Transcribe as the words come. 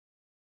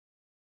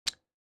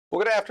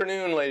Well, good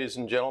afternoon, ladies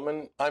and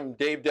gentlemen. I'm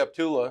Dave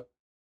Deptula,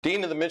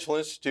 Dean of the Mitchell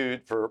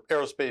Institute for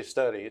Aerospace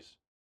Studies.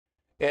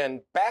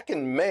 And back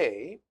in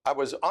May, I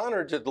was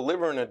honored to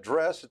deliver an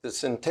address at the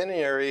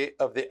centenary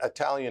of the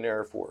Italian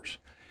Air Force.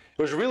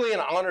 It was really an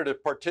honor to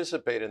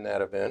participate in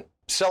that event,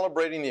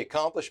 celebrating the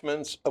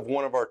accomplishments of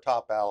one of our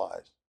top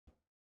allies.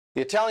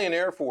 The Italian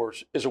Air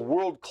Force is a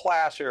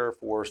world-class Air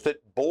Force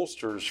that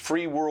bolsters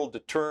free world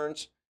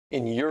deterrence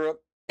in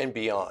Europe and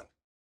beyond.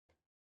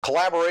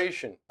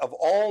 Collaboration of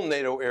all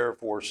NATO air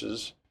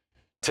forces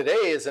today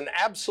is an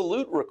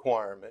absolute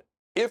requirement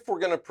if we're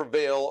going to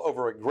prevail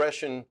over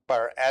aggression by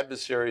our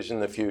adversaries in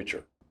the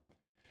future.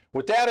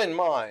 With that in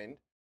mind,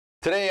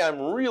 today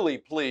I'm really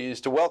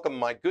pleased to welcome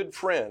my good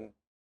friend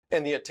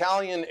and the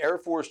Italian Air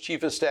Force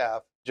Chief of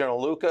Staff, Gen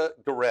Luca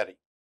Goretti.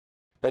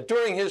 Now,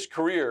 during his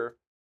career,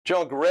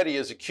 General Goretti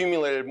has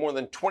accumulated more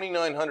than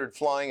 2,900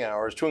 flying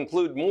hours, to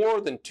include more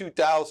than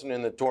 2,000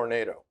 in the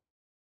Tornado.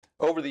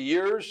 Over the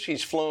years,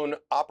 he's flown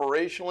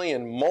operationally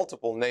in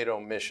multiple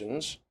NATO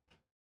missions.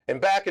 And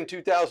back in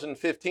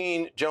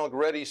 2015, General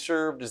Goretti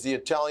served as the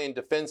Italian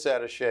Defense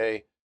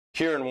Attaché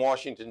here in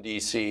Washington,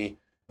 D.C.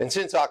 And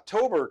since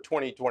October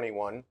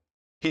 2021,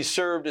 he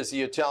served as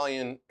the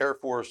Italian Air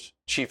Force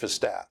Chief of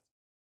Staff.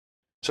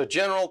 So,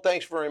 General,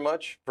 thanks very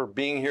much for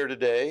being here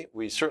today.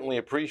 We certainly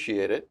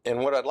appreciate it. And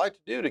what I'd like to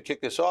do to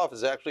kick this off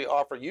is actually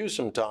offer you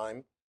some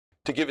time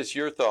to give us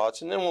your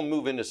thoughts, and then we'll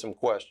move into some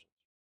questions.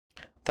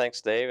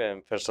 Thanks, Dave.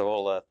 And first of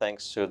all,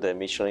 thanks to the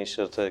Mitchell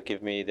Institute to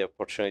give me the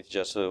opportunity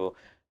just to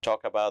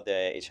talk about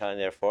the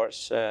Italian Air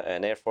Force,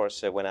 an Air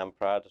Force when I'm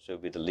proud to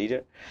be the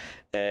leader.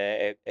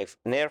 An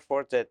Air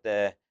Force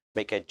that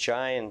make a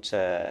giant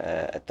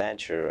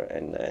adventure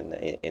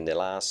in the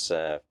last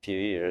few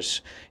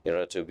years,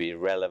 to be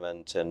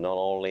relevant not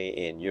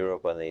only in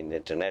Europe but in the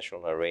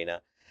international arena.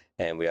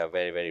 And we are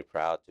very, very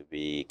proud to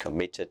be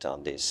committed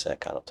on these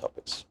kind of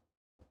topics.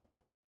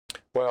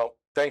 Well,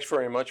 thanks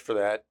very much for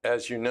that.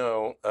 As you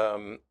know,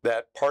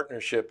 that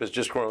partnership has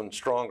just grown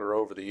stronger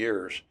over the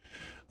years.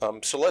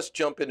 So let's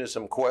jump into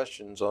some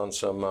questions on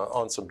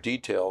some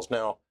details.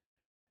 Now,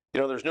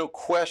 there's no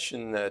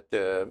question that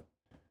the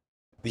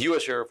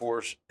U.S. Air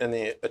Force and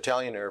the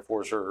Italian Air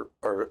Force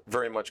are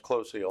very much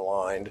closely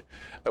aligned.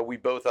 We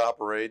both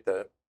operate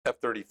the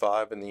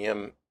F-35 and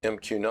the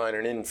MQ-9,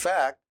 and in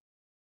fact,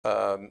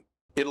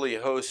 Italy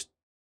hosts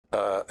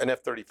an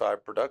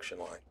F-35 production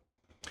line.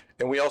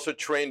 And we also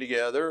train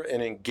together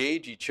and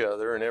engage each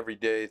other and every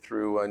day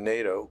through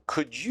NATO.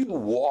 Could you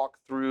walk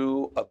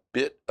through a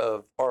bit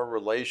of our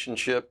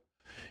relationship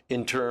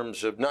in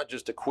terms of not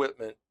just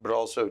equipment, but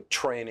also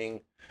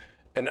training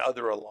and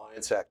other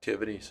alliance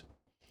activities?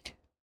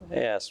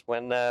 Yes,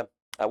 when I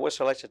was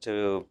selected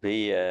to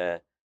be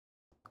a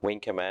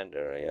wing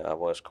commander, I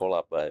was called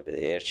up by the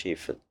air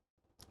chief at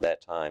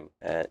that time,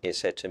 and he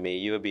said to me,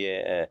 "You will be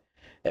a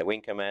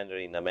wing commander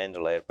in a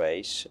Mendel Air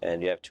Base,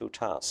 and you have two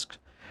tasks.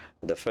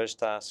 The first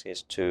task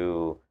is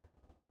to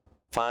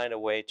find a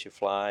way to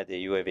fly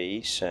the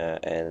UAVs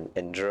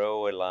and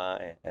draw a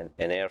line, an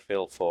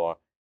airfield for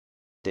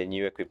the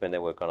new equipment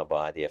that we're going to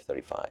buy, the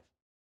F-35.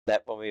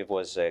 That for me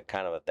was a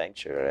kind of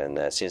adventure,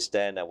 and since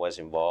then I was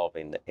involved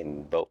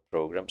in both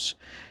programs.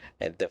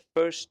 And the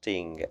first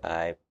thing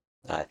I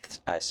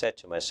said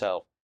to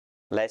myself,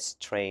 let's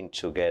train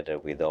together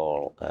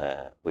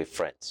with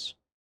friends.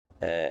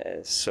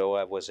 So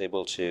I was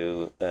able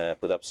to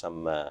put up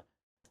some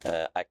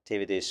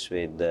activities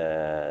with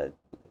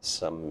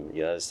some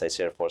United States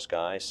Air Force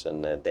guys,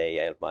 and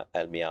they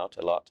helped me out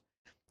a lot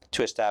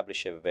to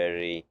establish a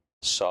very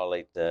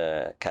solid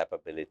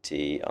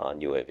capability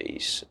on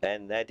UAVs.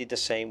 And I did the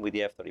same with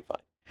the F-35.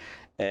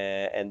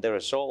 And the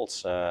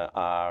results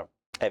are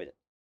evident.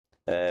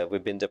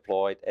 We've been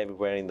deployed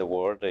everywhere in the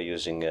world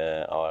using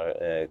our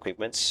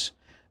equipments.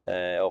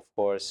 Of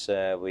course,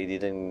 we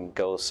didn't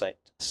go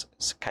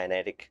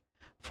kinetic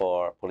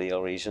for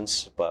political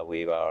reasons, but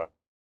we are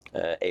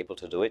able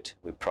to do it.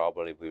 We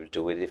probably will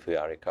do it if we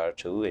are required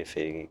to, if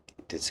it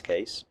is the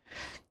case.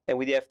 And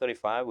with the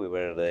F-35, we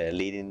were the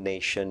leading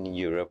nation in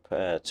Europe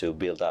to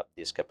build up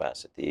this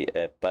capacity.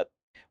 But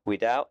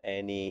without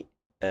any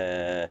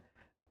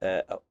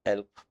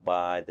help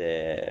by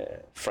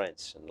the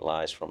friends and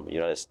allies from the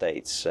United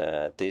States,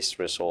 these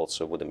results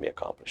wouldn't be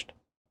accomplished.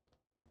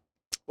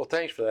 Well,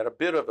 thanks for that. A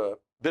bit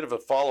of a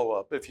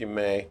follow-up, if you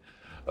may.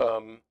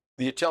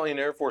 The Italian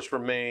Air Force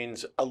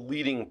remains a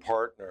leading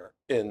partner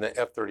in the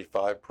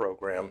F-35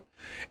 program,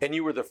 and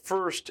you were the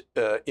first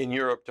in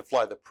Europe to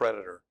fly the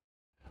Predator.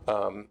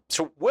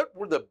 So what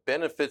were the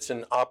benefits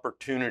and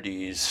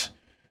opportunities,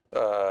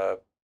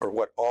 or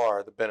what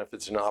are the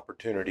benefits and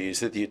opportunities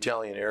that the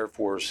Italian Air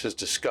Force has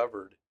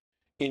discovered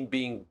in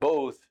being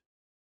both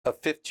a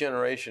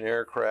fifth-generation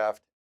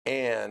aircraft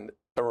and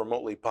a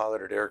remotely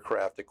piloted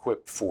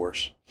aircraft-equipped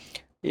force?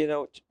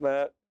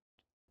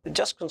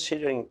 Just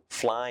considering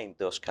flying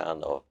those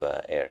kind of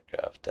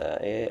aircraft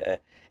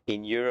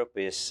in Europe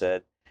is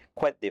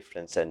quite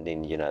different than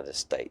in the United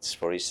States.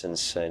 For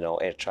instance,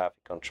 air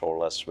traffic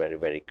control is very,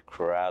 very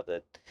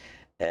crowded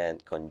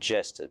and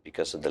congested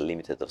because of the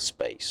limited of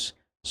space.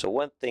 So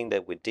one thing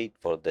that we did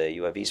for the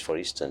UAVs, for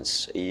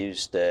instance,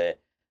 used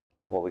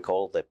what we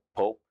call the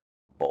Pope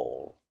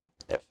ball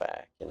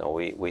effect.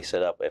 We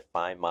set up a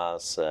 5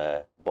 miles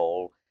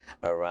ball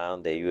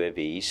around the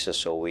UAVs,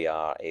 so we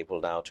are able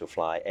now to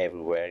fly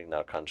everywhere in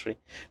our country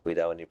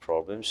without any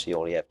problems. You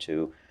only have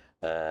to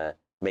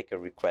make a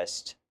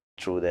request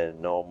through the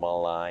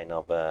normal line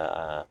of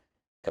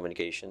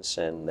communications,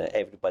 and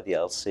everybody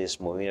else is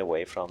moving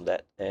away from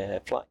that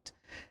flight.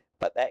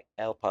 But that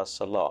helps us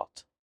a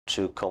lot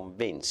to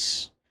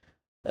convince,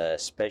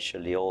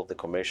 especially all the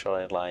commercial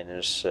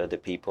airliners, the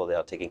people that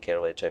are taking care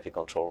of the traffic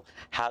control,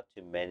 how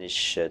to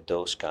manage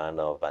those kind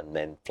of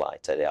unmanned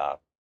flights that are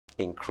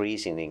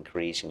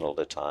increasing all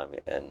the time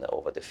and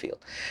over the field.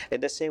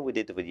 And the same we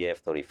did with the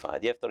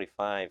F-35. The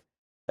F-35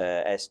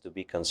 has to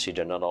be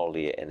considered not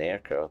only an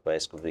aircraft, but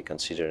has to be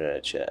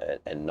considered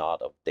a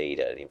node of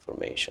data and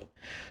information.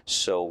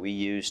 So we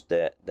used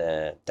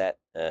that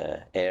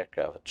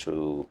aircraft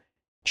to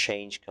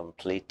change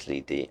completely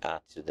the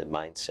attitude, the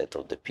mindset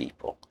of the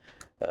people.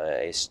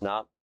 It's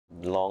not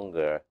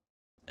longer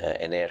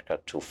an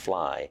aircraft to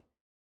fly,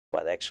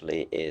 but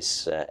actually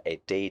is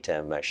a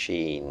data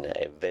machine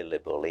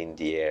available in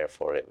the air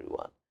for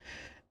everyone.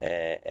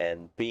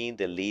 And being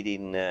the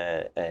leading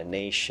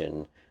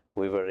nation,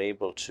 we were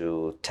able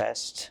to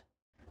test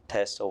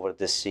over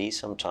the sea,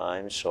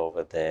 sometimes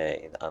over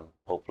the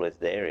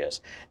unpopulated areas,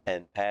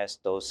 and pass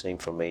those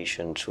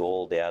information to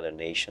all the other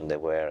nations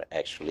that were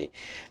actually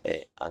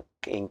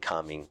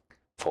incoming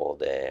for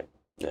the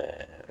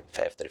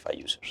F-35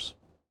 users.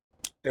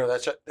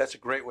 That's a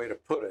great way to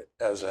put it,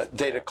 as a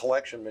data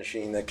collection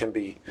machine that can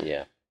be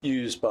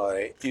used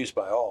by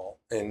all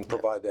and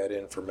provide that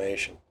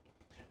information.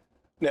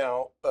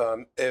 Now,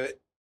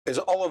 as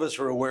all of us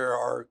are aware,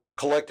 our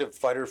collective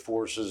fighter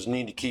forces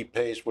need to keep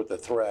pace with the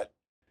threat.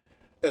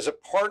 As a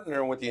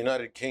partner with the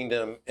United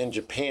Kingdom and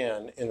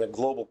Japan in the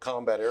Global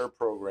Combat Air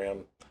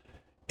Program,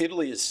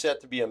 Italy is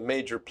set to be a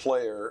major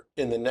player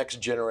in the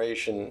next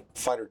generation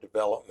fighter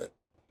development.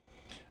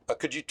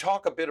 Could you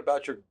talk a bit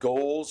about your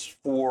goals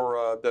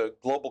for the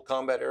Global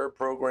Combat Air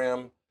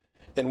Program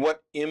and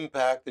what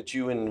impact that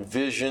you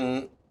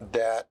envision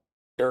that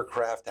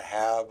aircraft to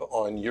have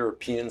on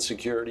European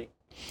security?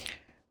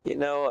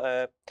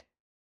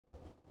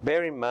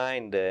 Bear in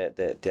mind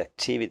the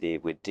activity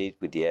we did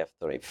with the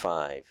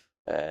F-35,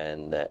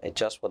 and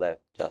just what I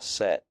just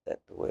said,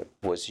 that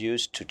was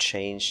used to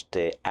change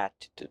the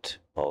attitude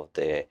of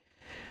the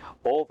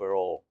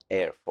overall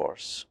Air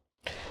Force.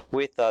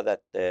 We thought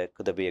that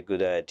could be a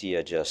good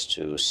idea just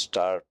to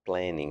start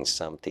planning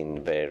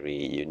something very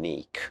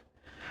unique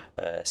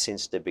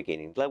since the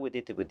beginning, like we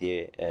did with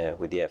the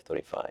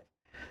F-35.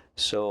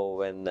 So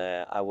when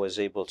I was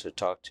able to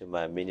talk to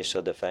my Minister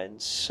of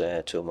Defense,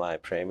 to my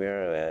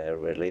Premier,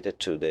 related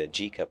to the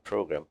GCAP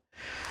program,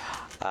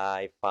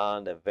 I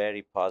found a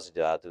very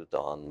positive attitude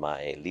on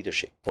my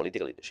leadership,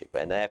 political leadership,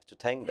 and I have to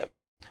thank them.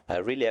 I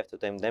really have to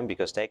thank them,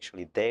 because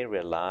actually they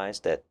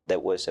realized that there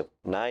was a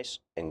nice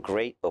and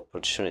great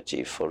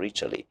opportunity for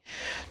Italy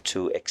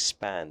to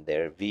expand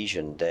their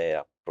vision,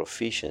 their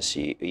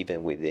proficiency,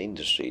 even with the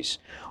industries,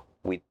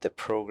 with the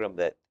program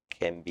that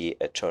can be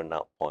a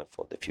turnout point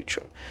for the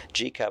future.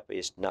 GCAP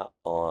is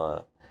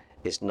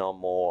no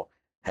more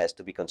has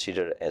to be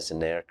considered as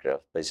an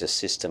aircraft, but it's a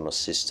system of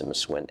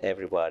systems when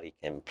everybody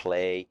can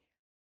play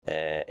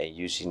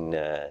using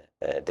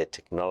the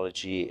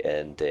technology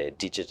and the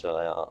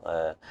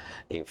digital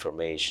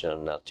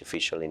information,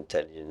 artificial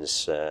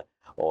intelligence,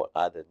 or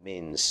other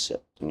means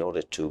in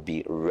order to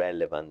be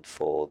relevant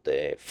for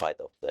the fight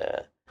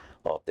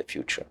of the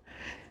future.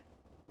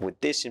 With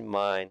this in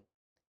mind,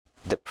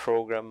 the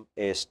program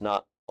is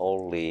not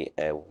only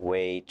a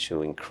way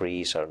to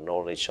increase our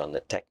knowledge on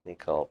the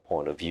technical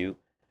point of view,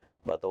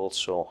 but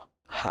also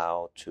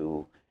how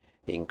to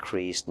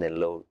increase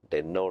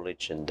the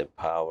knowledge and the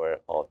power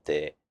of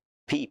the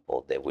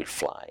people that will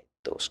fly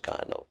those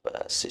kind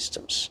of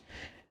systems.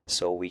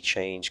 So we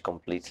change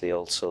completely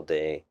also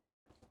the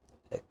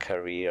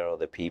career of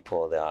the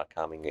people that are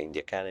coming in the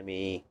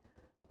academy,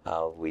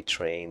 how we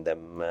train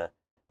them.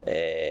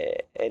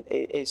 And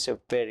it's a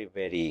very,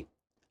 very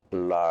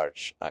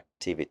large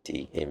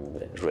activity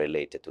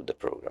related to the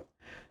program.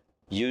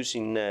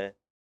 Using the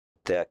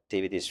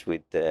activities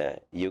with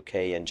the UK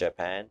and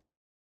Japan,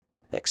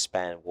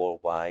 expand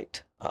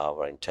worldwide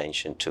our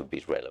intention to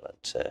be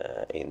relevant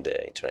in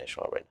the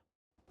international arena.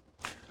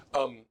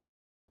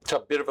 It's a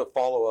bit of a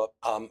follow-up.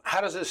 How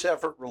does this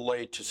effort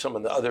relate to some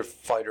of the other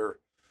fighter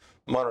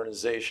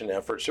modernization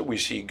efforts that we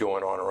see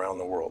going on around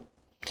the world?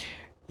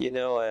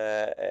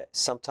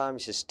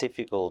 Sometimes it's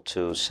difficult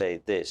to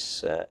say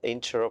this.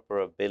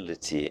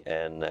 Interoperability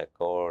and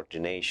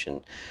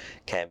coordination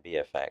can be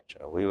a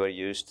factor. We were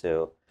used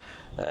to,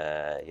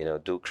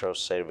 do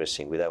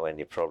cross-servicing without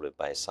any problem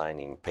by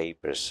signing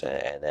papers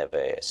and have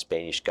a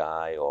Spanish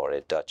guy or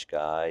a Dutch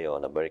guy or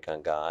an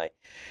American guy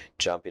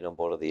jumping on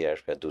board of the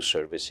aircraft, do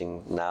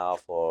servicing. Now,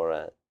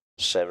 for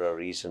several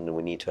reasons,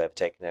 we need to have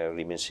technical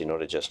agreements in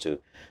order just to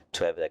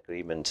have the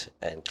agreement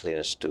and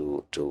clearance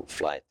to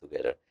fly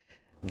together.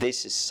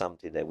 This is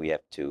something that we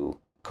have to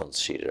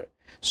consider.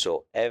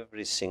 So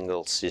every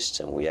single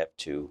system we have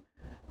to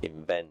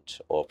invent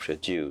or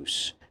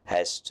produce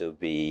has to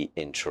be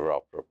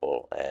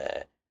interoperable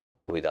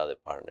with other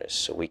partners.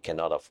 So we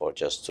cannot afford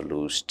just to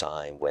lose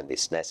time when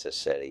it's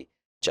necessary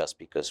just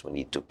because we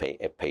need to pay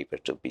a paper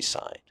to be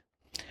signed.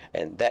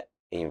 And that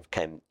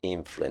can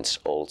influence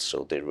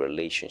also the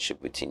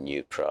relationship between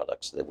new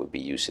products that will be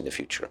used in the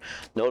future.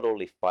 Not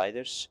only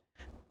fighters,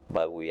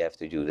 but we have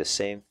to do the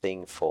same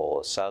thing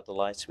for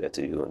satellites. We have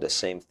to do the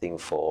same thing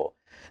for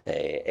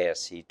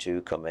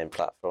RC2 command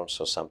platforms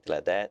or something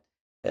like that,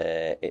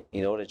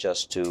 in order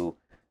just to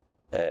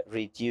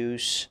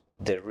reduce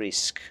the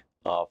risk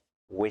of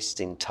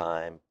wasting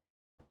time,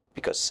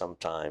 because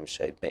sometimes,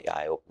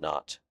 I hope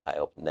not, I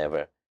hope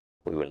never,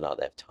 we will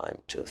not have time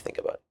to think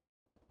about it.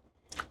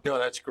 No,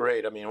 that's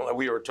great. I mean,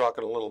 we were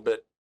talking a little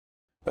bit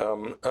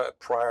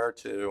prior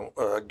to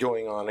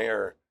going on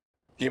air,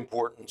 the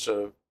importance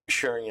of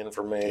sharing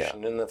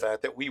information and the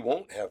fact that we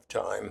won't have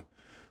time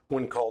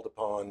when called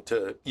upon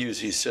to use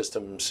these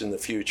systems in the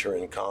future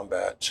in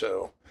combat.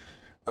 So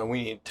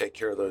we need to take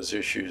care of those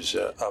issues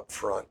up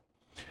front,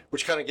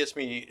 which kind of gets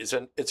me, it's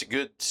a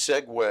good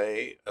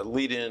segue, a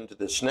lead into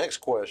this next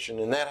question,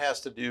 and that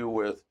has to do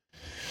with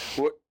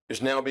what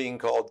is now being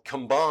called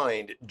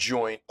Combined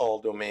Joint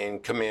All-Domain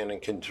Command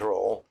and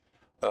Control,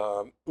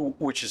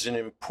 which is an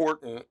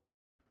important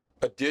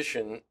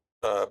addition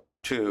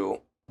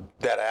to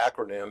that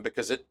acronym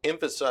because it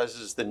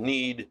emphasizes the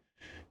need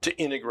to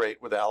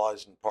integrate with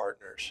allies and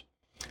partners.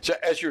 So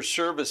as your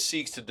service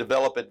seeks to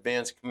develop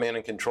advanced command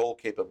and control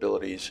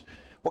capabilities,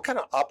 what kind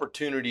of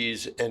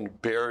opportunities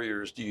and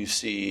barriers do you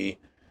see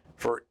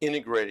for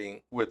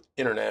integrating with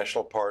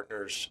international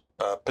partners,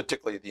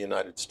 particularly the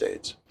United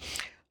States?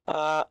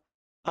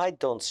 I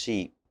don't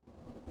see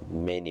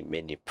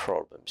many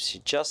problems.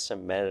 It's just a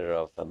matter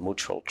of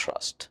mutual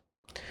trust.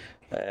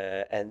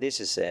 And this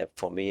is,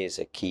 for me, is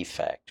a key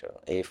factor.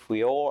 If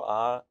we all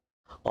are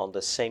on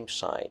the same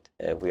side,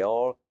 we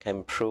all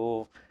can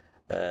prove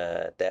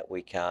that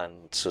we can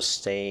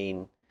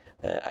sustain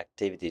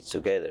activities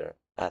together,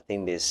 I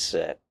think it's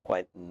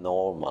quite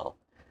normal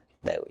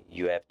that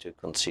you have to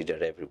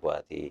consider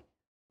everybody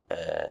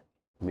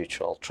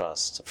mutual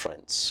trust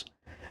friends.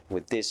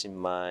 With this in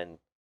mind,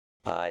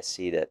 I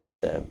see that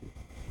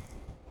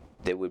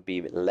there will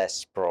be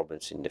less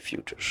problems in the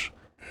future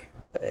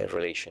in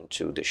relation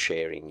to the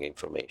sharing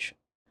information.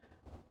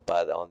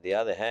 But on the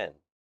other hand,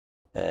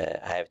 I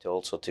have to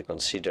also to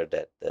consider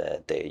that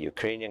the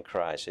Ukrainian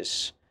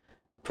crisis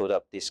put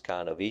up this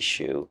kind of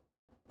issue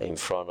in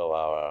front of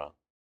our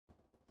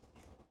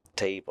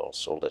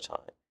tables all the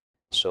time.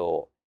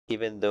 So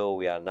even though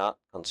we are not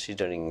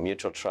considering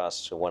mutual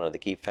trust one of the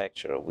key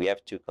factors, we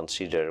have to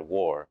consider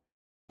war,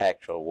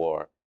 actual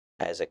war,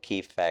 as a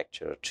key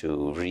factor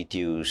to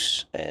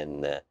reduce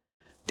and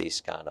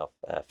this kind of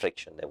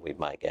friction that we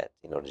might get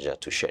in order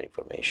just to share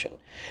information.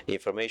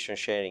 Information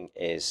sharing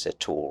is a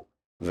tool,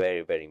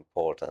 very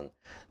important,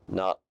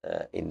 not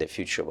in the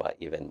future, but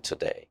even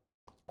today.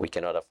 We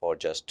cannot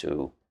afford just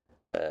to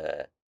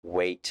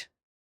wait,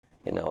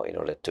 in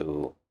order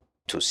to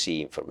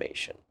see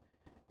information.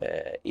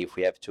 If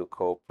we have to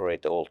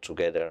cooperate all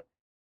together,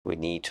 we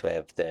need to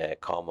have the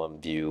common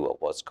view of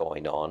what's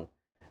going on,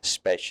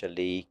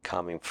 especially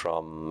coming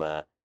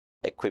from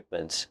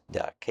equipment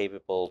that are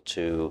capable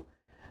to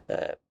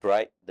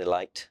bright the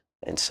light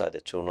inside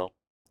the tunnel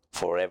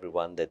for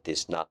everyone that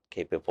is not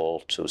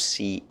capable to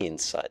see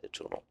inside the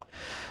tunnel.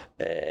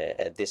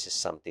 And this is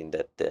something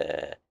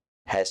that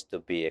has to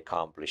be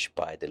accomplished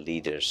by the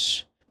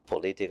leaders,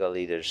 political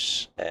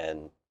leaders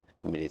and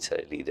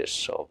military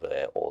leaders of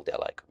all the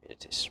allied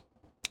communities.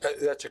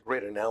 That's a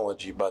great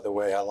analogy, by the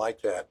way. I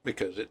like that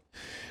because it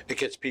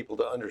gets people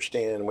to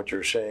understand what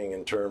you're saying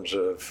in terms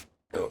of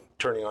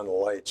turning on the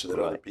light so that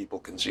other people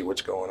can see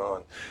what's going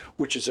on,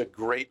 which is a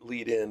great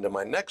lead in to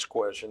my next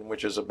question,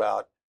 which is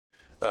about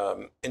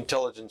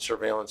intelligence,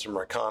 surveillance, and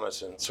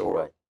reconnaissance,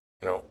 or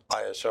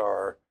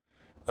ISR.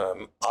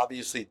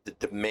 Obviously, the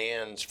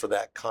demands for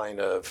that kind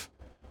of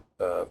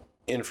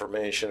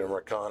information and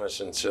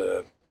reconnaissance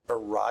are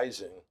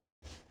rising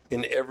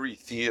in every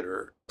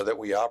theater that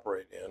we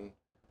operate in.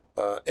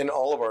 And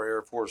all of our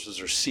air forces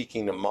are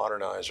seeking to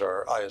modernize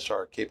our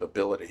ISR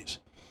capabilities.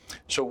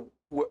 So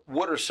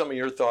what are some of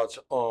your thoughts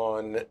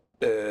on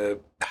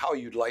how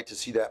you'd like to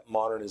see that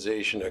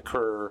modernization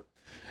occur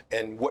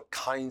and what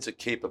kinds of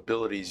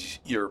capabilities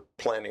you're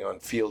planning on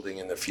fielding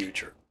in the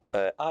future?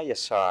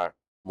 ISR,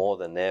 more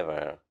than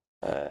ever,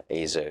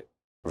 is a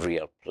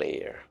real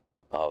player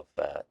of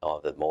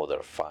the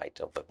modern fight,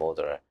 of the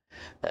modern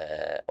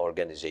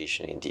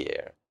organization in the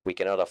air. We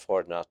cannot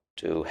afford not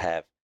to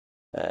have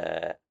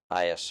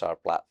ISR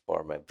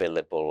platform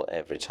available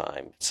every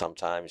time.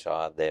 Sometimes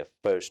are the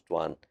first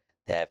one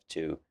they have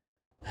to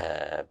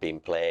be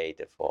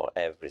played for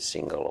every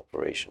single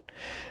operation.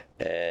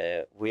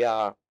 We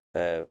are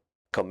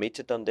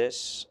committed on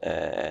this,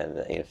 and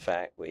in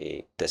fact,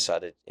 we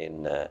decided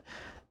in the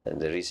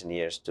recent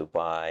years to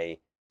buy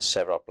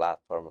several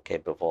platforms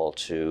capable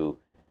to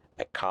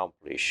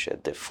accomplish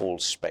the full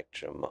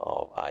spectrum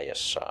of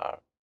ISR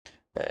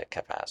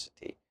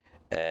capacity,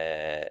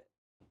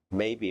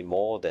 maybe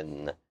more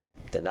than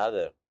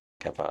other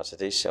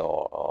capacities,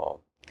 or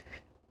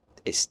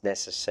it's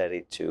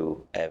necessary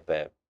to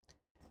have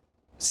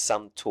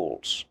some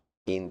tools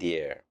in the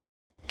air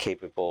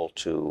capable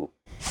to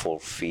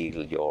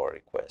fulfill your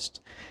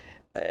request.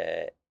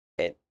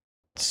 And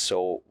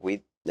so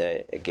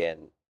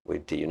again,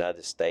 with the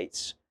United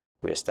States,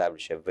 we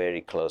established a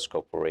very close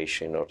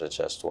cooperation in order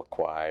just to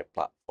acquire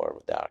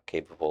platforms that are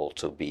capable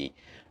to be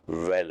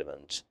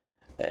relevant.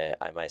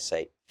 I might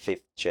say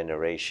 5th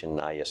generation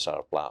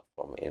ISR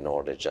platform, in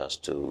order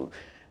just to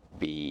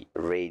be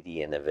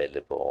ready and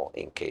available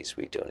in case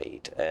we do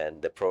need.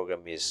 And the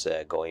program is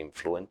going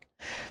fluent.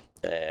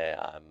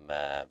 I'm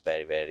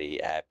very, very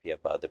happy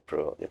about the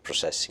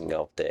processing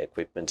of the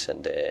equipment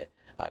and the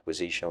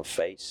acquisition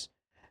phase.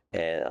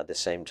 And at the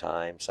same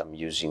time, I'm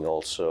using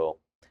also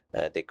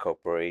the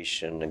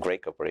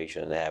great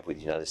cooperation I have with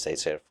the United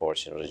States Air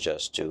Force, in order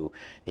just to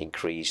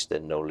increase the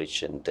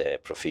knowledge and the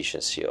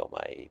proficiency of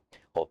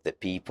the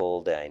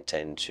people that I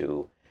intend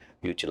to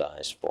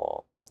utilize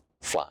for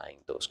flying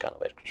those kind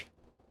of aircraft.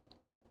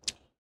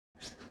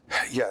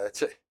 Yeah,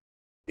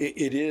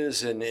 it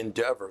is an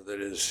endeavor that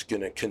is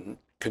going to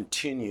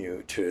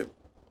continue to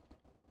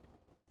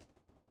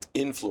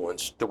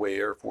influence the way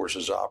air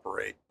forces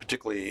operate,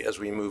 particularly as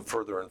we move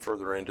further and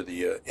further into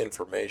the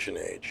information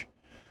age.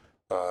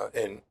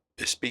 And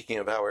speaking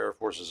of how air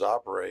forces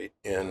operate,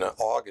 in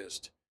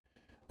August,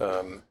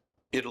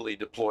 Italy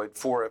deployed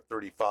 4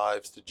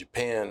 F-35s to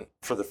Japan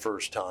for the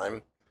first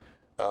time.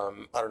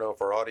 I don't know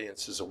if our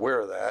audience is aware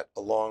of that,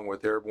 along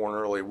with airborne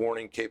early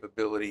warning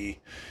capability,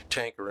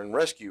 tanker and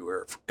rescue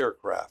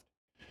aircraft.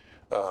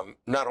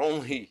 Not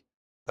only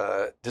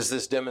does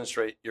this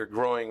demonstrate your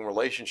growing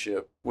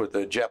relationship with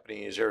the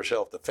Japanese Air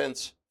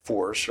Self-Defense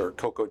Force, or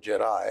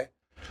COCOJET-I,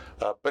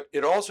 but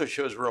it also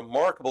shows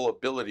remarkable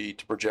ability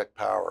to project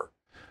power.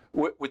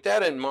 With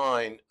that in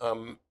mind,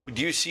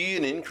 do you see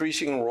an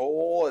increasing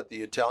role that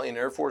the Italian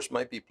Air Force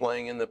might be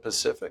playing in the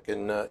Pacific?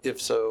 And if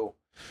so,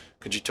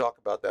 could you talk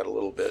about that a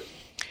little bit?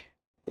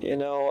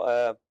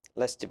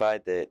 Let's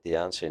divide the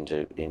answer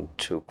into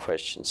 2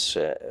 questions.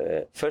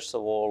 First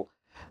of all,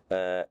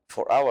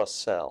 for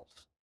ourselves,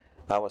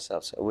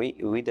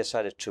 we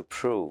decided to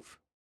prove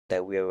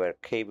that we were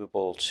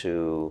capable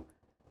to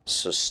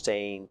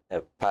sustain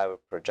a power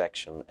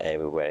projection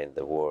everywhere in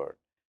the world.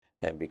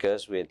 And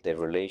because with the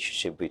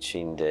relationship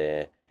between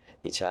the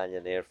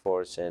Italian Air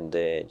Force and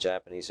the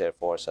Japanese Air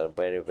Force are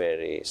very,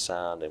 very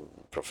sound and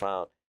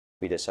profound,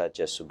 we decided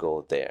just to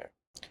go there.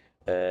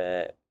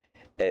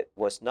 It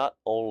was not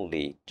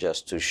only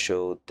just to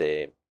show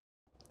the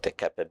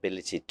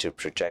capability to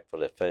project for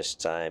the first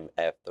time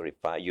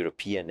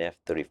European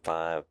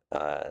F-35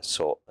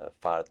 so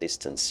far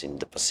distance in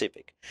the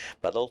Pacific,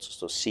 but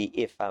also to see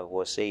if I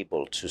was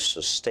able to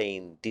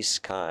sustain this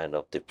kind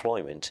of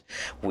deployment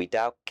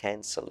without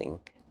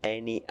canceling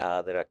any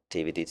other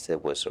activities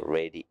that was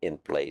already in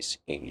place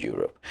in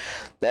Europe.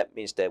 That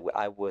means that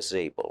I was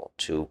able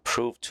to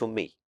prove to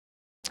me,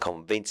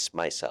 convince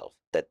myself,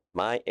 that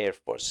my Air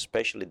Force,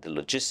 especially the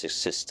logistics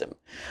system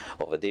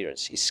of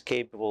adherence, is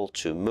capable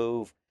to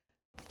move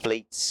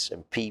fleets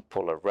and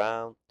people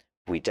around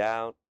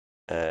without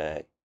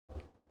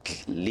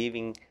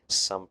leaving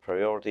some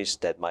priorities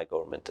that my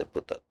government had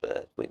put up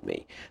with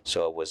me.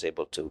 So I was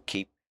able to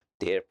keep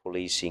the air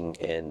policing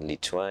in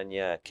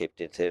Lithuania, keep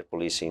the air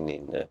policing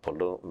in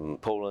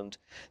Poland,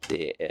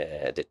 the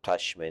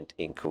detachment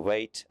in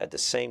Kuwait, at the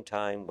same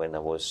time when I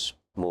was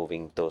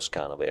moving those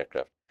kind of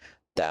aircraft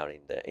down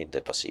in the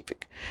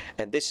Pacific.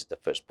 And this is the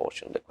first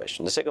portion of the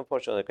question. The second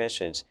portion of the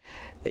question is,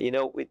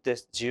 with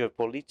the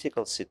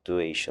geopolitical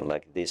situation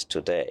like this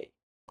today,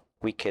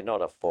 we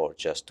cannot afford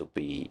just to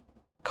be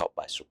caught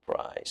by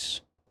surprise,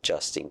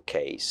 just in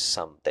case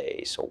some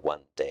days or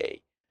one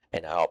day,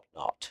 and I hope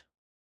not.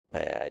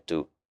 I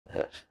do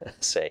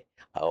say,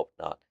 I hope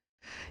not.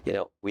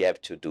 We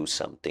have to do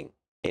something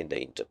in the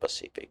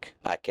Indo-Pacific.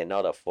 I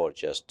cannot afford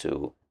just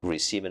to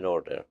receive an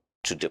order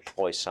to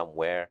deploy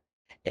somewhere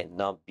and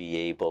not be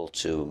able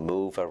to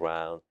move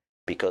around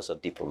because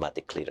of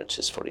diplomatic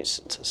clearances, for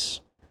instance,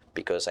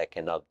 because I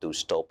cannot do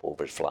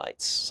stopover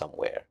flights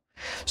somewhere.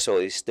 So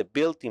it's the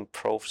built-in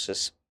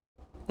process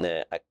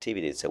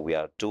activities that we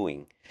are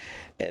doing.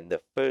 And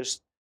the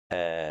first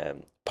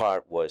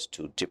part was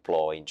to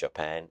deploy in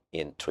Japan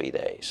in 3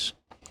 days.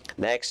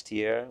 Next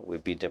year, we'll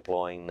be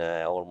deploying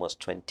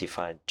almost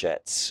 25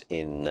 jets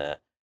in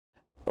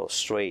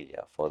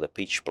Australia for the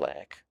pitch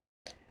black,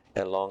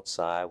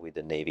 alongside with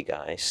the Navy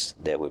guys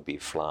that will be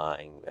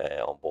flying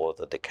on board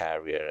of the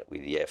carrier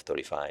with the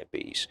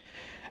F-35Bs.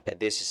 And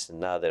this is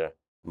another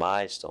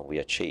milestone we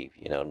achieve.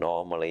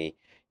 Normally,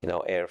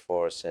 Air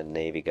Force and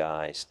Navy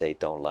guys, they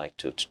don't like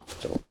to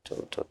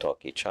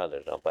talk each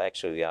other. But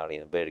actually, we are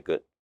in a very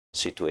good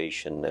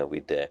situation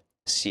with the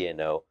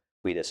CNO.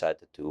 We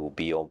decided to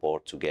be on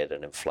board together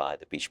and fly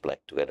the pitch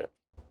black together.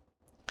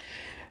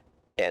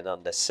 And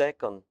on the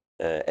second,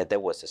 and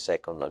that was the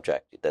second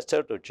objective. The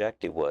third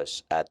objective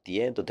was, at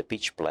the end of the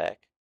pitch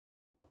black,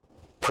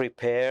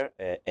 prepare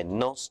a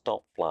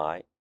non-stop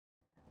flight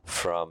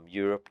from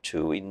Europe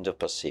to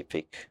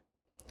Indo-Pacific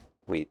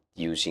with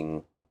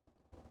using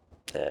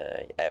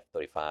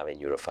F-35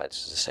 and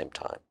Eurofighters at the same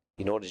time,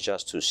 in order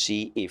just to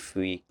see if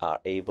we are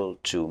able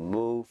to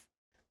move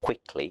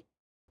quickly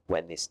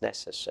when it's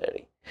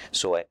necessary.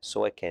 So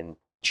I can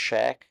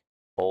check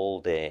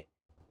all the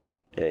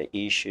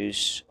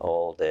issues,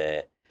 all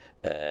the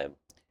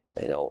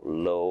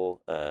low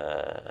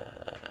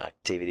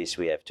activities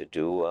we have to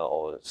do,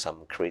 or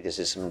some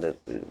criticism that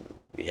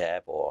we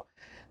have, or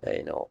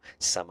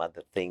some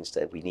other things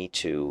that we need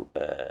to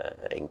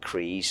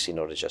increase in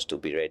order just to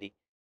be ready,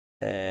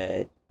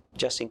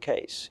 just in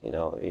case.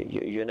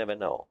 You never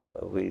know.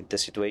 With the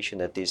situation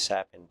that this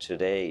happened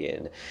today,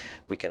 and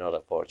we cannot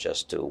afford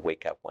just to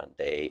wake up one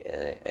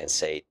day and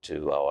say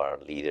to our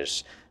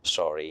leaders,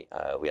 sorry,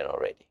 we are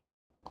not ready.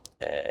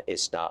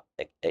 It's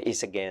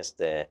against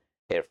the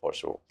Air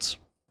Force rules.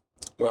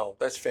 Well,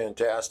 that's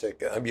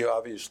fantastic. You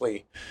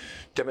obviously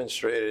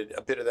demonstrated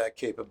a bit of that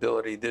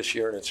capability this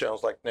year, and it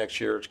sounds like next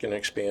year it's going to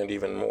expand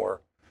even more.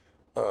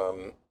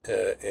 So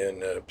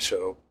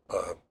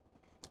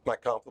my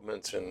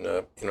compliments, and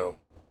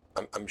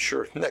I'm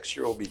sure next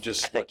year will be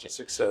just as much a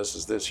success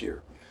as this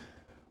year.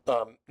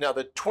 Now,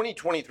 the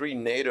 2023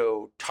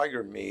 NATO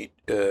Tiger Meet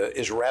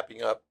is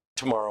wrapping up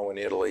tomorrow in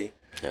Italy.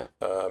 Yeah.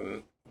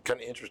 Kind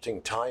of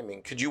interesting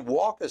timing. Could you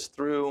walk us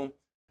through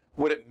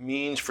what it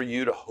means for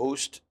you to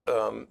host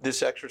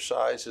this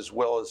exercise, as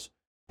well as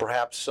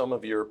perhaps some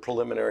of your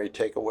preliminary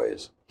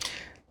takeaways?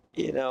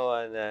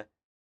 And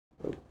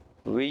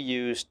we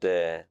used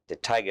the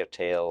Tiger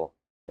Tail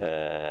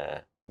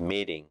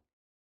meeting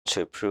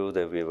to prove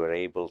that we were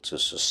able to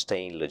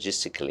sustain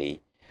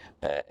logistically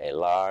a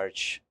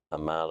large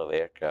amount of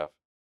aircraft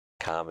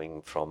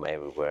coming from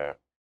everywhere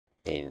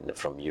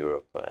from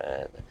Europe,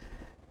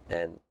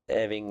 and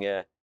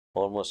having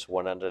almost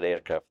 100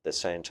 aircraft at the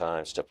same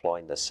time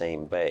deploying the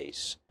same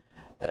base.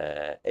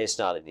 It's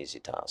not an easy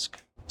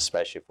task,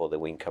 especially for the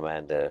wing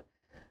commander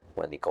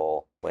when he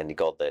got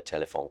the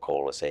telephone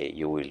call and say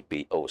you will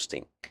be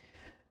hosting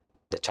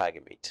the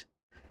Tiger Meet.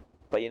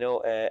 But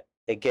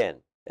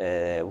again,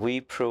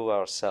 we prove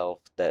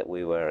ourselves that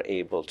we were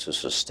able to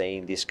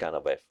sustain this kind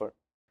of effort.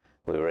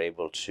 We were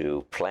able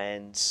to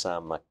plan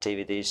some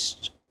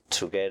activities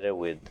together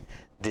with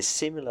the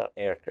similar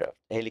aircraft,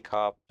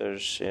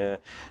 helicopters,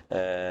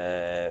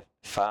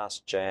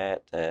 fast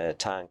jet,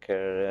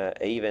 tanker,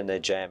 even a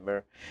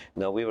jammer.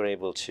 Now we were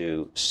able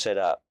to set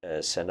up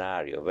a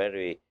scenario,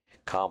 very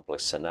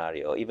complex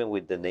scenario, even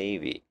with the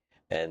Navy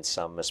and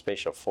some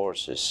special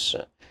forces,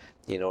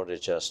 in order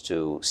just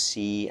to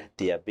see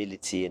the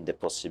ability and the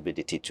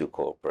possibility to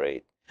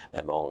cooperate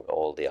among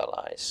all the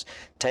allies.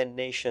 10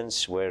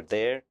 nations were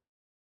there.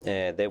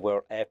 They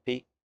were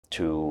happy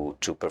to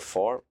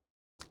perform,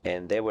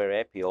 and they were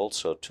happy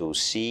also to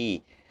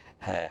see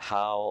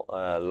how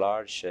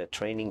large a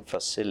training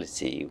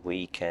facility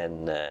we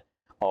can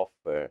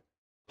offer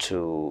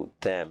to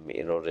them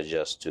in order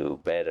just to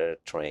better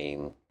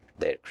train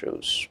their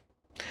crews.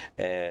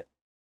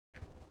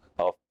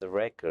 Of the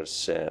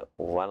records,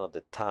 one of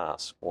the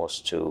tasks was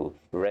to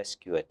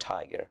rescue a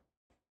tiger,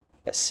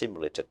 a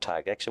simulated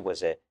tiger. Actually, it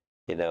was a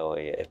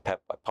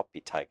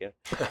puppy tiger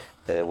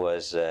that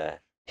was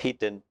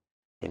hidden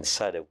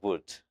inside a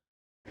wood.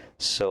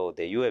 So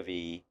the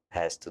UAV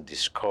has to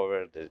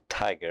discover the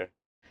tiger,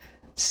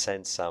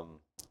 send some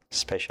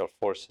special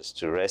forces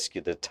to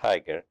rescue the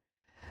tiger,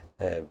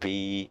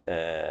 be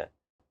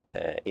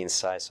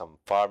inside some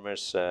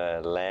farmer's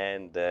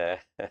land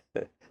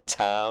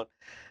town,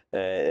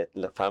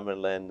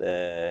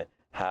 farmerland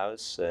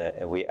house.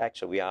 We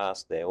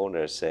asked the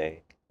owners,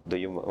 do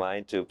you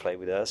mind to play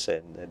with us?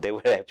 And they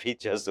were happy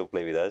just to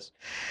play with us.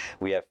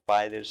 We have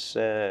fighters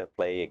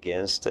play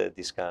against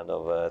this kind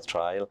of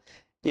trial.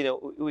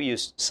 We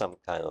use some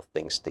kind of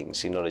things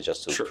in order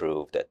just to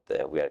prove that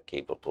we are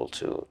capable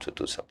to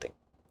do something.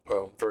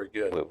 Well, very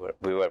good.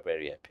 We were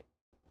very happy.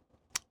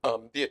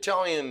 The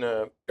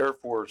Italian Air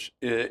Force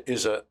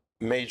is a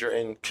major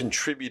and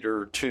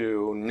contributor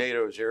to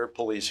NATO's air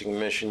policing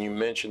mission. You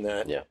mentioned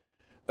that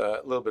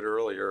a little bit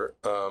earlier,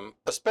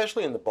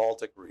 especially in the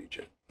Baltic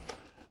region.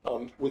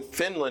 With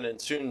Finland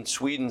and soon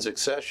Sweden's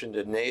accession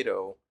to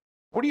NATO,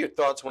 what are your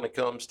thoughts when it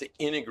comes to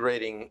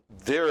integrating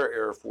their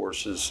air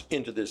forces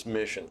into this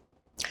mission?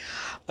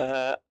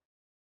 I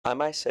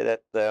might say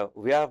that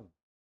we are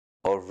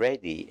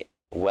already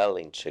well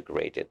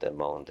integrated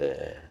among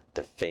the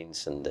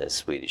Finns and the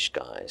Swedish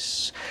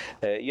guys.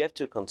 You have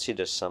to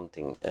consider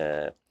something.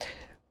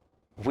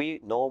 We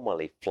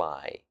normally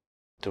fly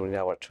during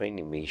our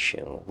training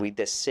mission with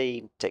the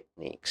same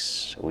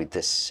techniques, with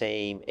the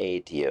same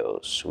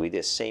ATOs, with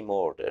the same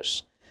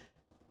orders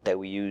that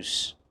we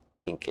use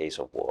in case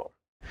of war.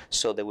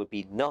 So there will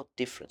be no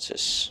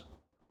differences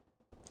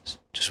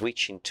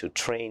switching to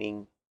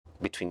training,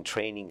 between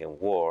training and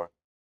war,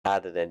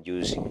 other than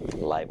using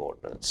live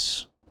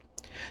ordnance.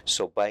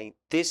 So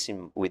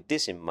with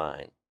this in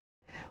mind,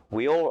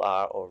 we all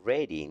are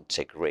already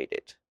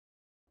integrated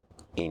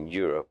in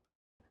Europe.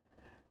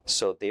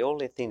 So the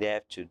only thing they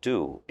have to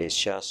do is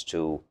just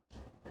to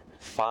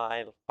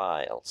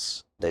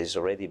files that has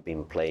already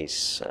been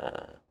placed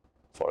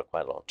for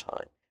quite a long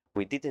time.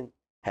 We didn't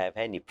have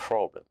any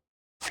problem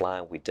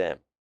flying with them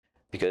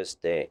because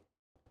the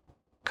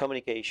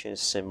communication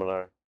is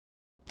similar,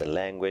 the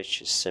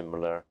language is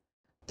similar,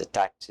 the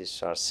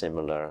tactics are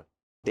similar.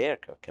 The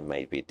aircraft can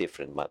maybe be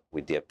different, but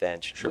with the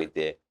advantage, Sure.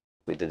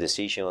 with the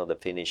decision on the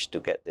finish to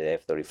get the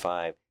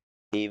F-35,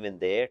 even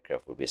the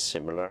aircraft will be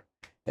similar.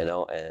 You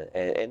know,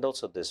 and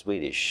also the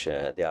Swedish,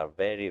 they are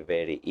very,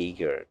 very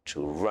eager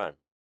to run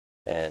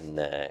and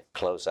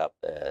close up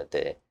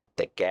the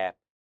gap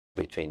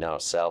between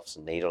ourselves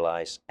and NATO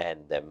allies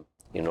and them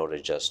in order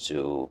just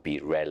to be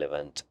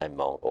relevant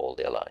among all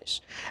the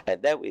allies.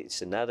 And that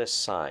is another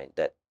sign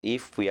that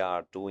if we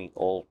are doing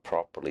all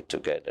properly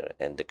together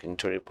and the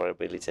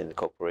interoperability and the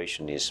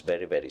cooperation is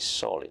very, very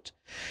solid,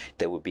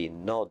 there will be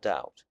no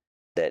doubt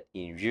that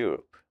in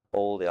Europe,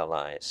 all the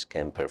allies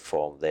can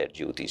perform their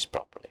duties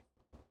properly.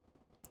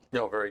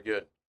 No, very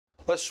good.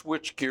 Let's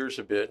switch gears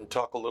a bit and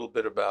talk a little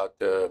bit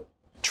about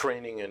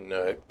training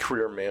and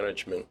career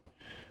management.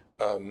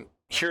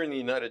 Here in the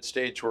United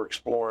States, we're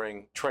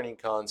exploring training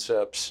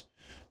concepts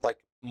like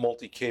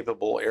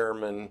multi-capable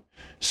airmen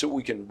so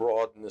we can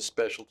broaden the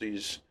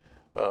specialties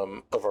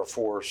of our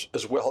force,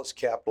 as well as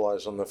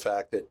capitalize on the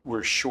fact that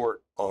we're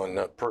short on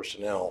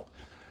personnel.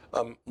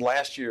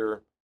 Last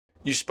year,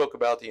 you spoke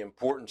about the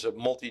importance of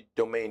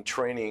multi-domain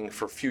training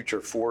for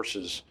future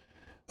forces.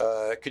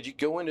 Could you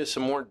go into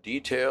some more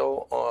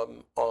detail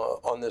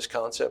on this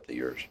concept of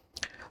yours?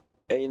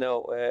 You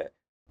know,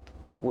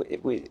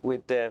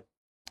 with the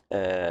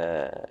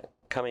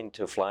coming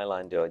to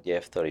flyline the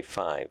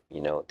F-35,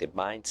 you know, the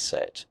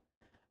mindset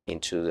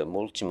into the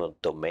multiple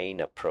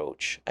domain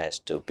approach has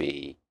to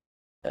be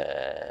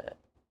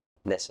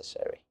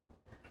necessary.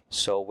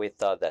 So we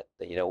thought that,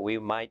 you know, we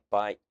might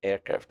buy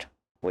aircraft,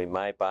 we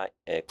might buy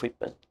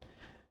equipment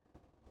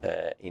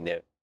in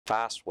a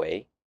fast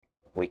way.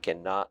 We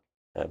cannot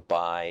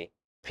buy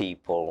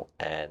people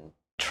and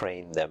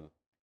train them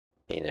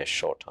in a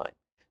short time.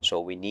 So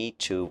we need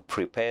to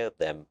prepare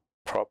them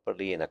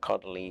properly and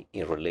accordingly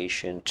in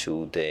relation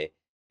to the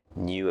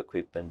new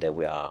equipment that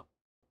we are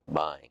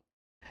buying.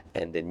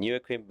 And the new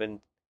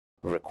equipment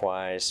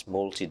requires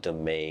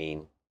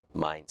multi-domain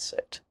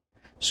mindset.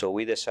 So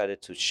we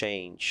decided to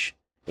change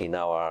in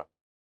our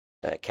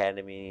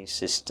academy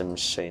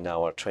systems, in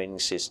our training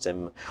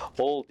system,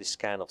 all this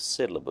kind of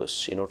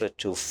syllabus in order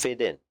to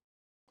fit in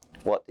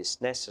what is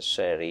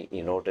necessary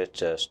in order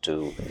just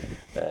to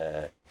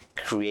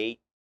create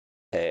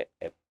a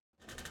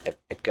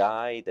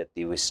guy that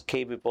is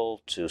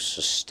capable to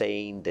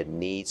sustain the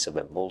needs of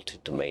a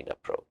multi-domain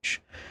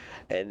approach.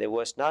 And it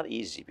was not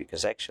easy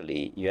because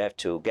actually you have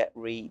to get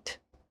rid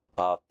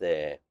of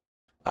the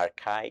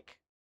archaic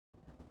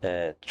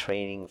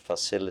training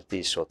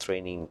facilities or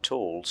training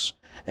tools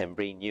and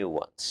bring new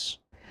ones.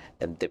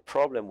 And the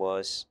problem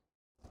was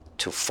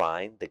to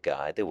find the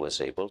guy that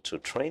was able to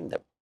train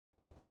them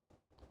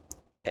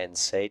and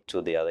say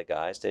to the other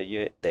guys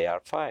that they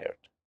are fired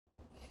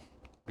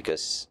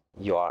because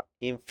you are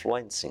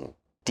influencing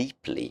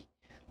deeply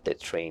the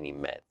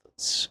training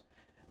methods.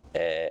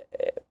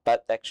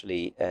 But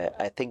actually,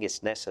 I think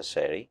it's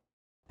necessary.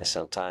 And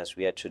sometimes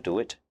we have to do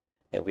it,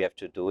 and we have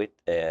to do it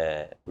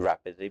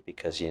rapidly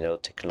because, you know,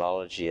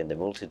 technology and the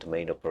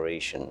multi-domain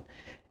operation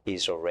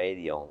is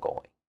already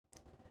ongoing.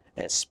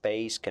 And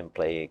space can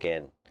play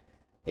again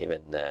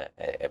even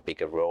a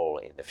bigger role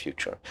in the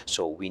future.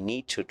 So we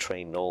need to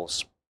train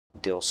those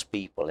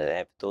people and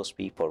have those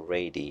people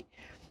ready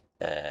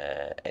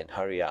and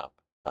hurry up.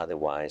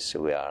 Otherwise,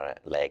 we are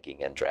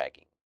lagging and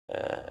dragging,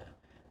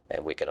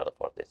 and we cannot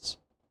afford this.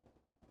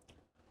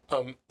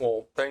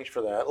 Well, thanks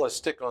for that. Let's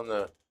stick on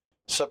the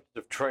subject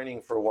of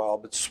training for a while,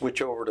 but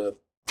switch over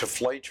to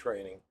flight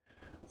training.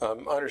 I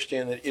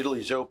understand that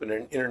Italy's opened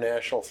an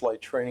international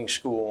flight training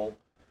school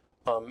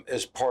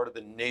as part of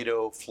the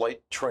NATO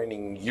Flight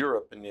Training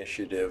Europe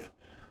initiative.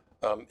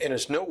 And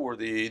it's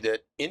noteworthy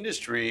that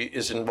industry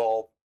is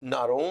involved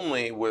not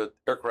only with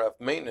aircraft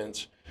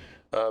maintenance,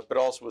 but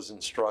also as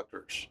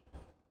instructors.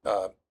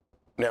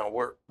 Now,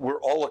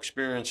 we're all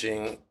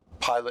experiencing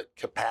pilot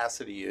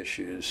capacity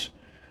issues.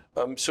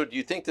 So do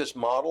you think this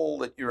model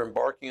that you're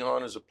embarking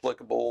on is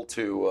applicable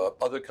to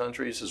other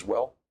countries as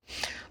well?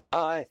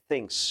 I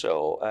think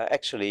so.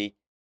 Actually,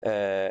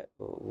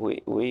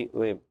 we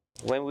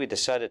when we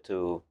decided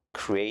to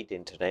create the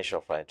International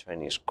Flight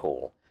Training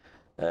School,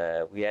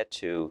 we had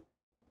to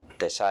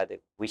decide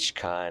which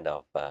kind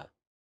of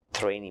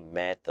training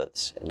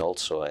methods and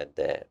also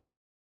the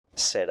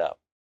setup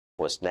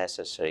was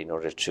necessary in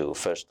order to,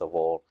 first of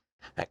all,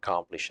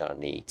 accomplish our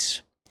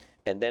needs.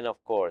 And then,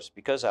 of course,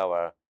 because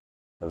our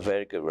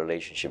very good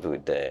relationship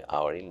with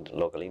our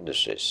local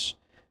industries,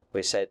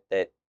 we said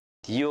that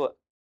you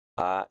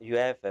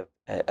have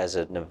as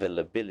an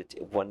availability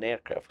one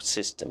aircraft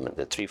system,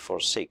 the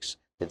 346,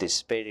 that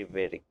is very,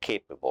 very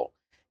capable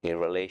in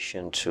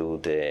relation to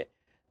the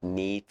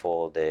need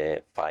for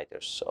the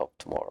fighters of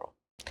tomorrow.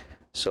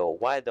 So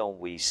why don't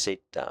we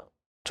sit down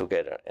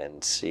together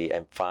and see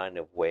and find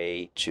a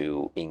way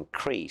to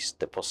increase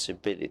the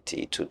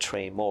possibility to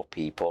train more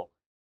people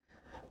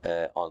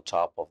on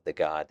top of the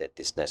guy that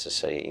is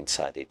necessary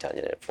inside the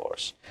Italian Air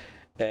Force.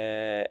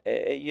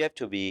 You have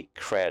to be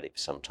creative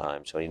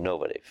sometimes or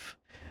innovative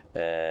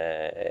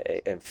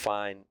and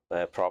find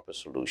a proper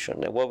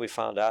solution. And what we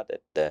found out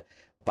that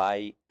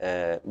by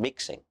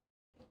mixing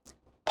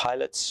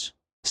pilots,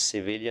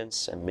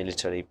 civilians, and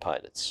military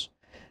pilots,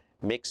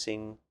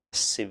 mixing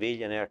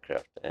civilian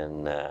aircraft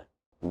and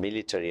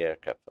military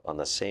aircraft on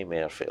the same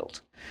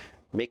airfield,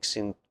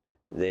 mixing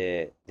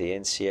the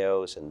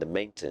NCOs and the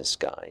maintenance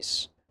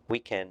guys, we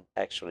can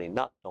actually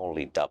not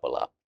only double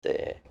up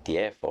the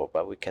effort,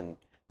 but we can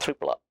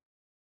triple up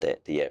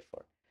the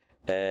effort.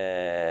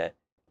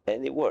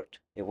 And it worked.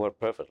 It worked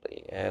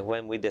perfectly.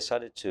 When we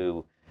decided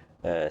to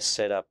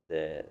set up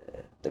the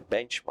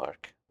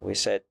benchmark, we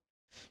said,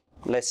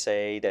 let's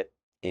say that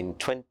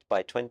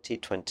by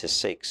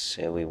 2026,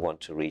 we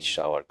want to reach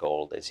our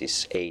goal, that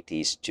is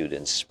 80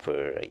 students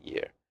per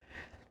year.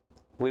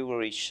 We will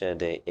reach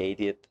the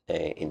 80th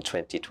in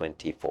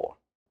 2024.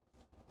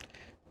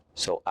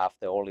 So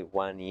after only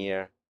 1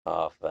 year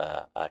of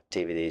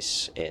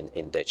activities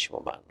in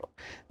Decimo Manno.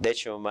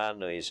 Decimo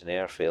Manno is an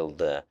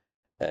airfield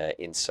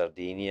in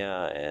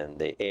Sardinia, and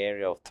the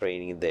area of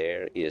training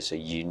there is a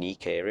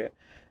unique area,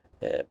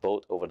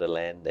 both over the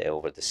land and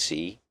over the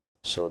sea.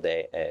 So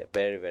they are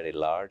very, very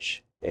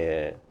large,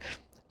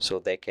 so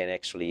they can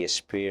actually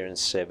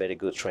experience very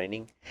good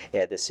training.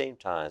 At the same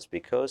time,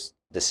 because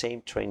the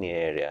same training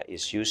area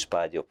is used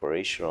by the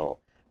operational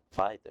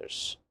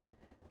fighters,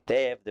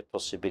 they have the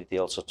possibility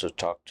also to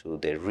talk to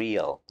the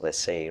real, let's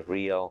say,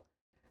 real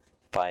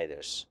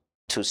fighters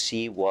to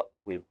see what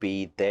will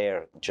be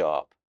their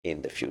job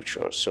in the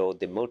future. So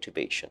the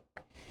motivation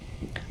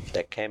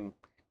that can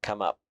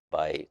come up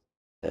by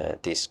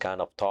this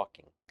kind of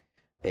talking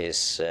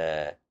is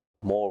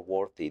more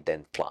worthy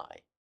than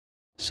fly.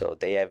 So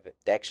they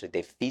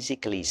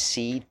physically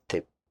see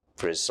the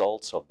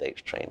results of their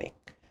training,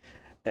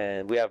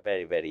 and we are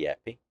very, very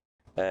happy.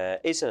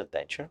 It's an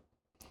adventure,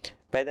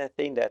 but I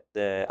think that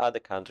other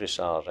countries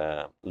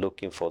are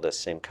looking for the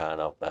same kind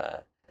of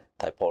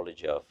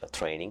typology of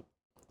training,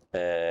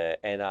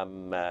 and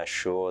I'm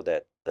sure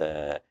that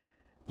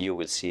you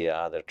will see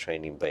other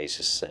training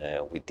bases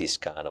with this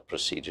kind of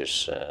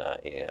procedures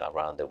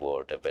around the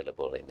world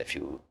available in a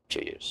few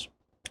years.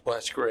 Well,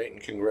 that's great,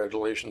 and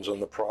congratulations on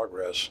the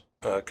progress,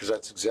 because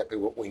that's exactly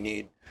what we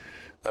need.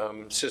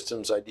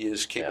 Systems,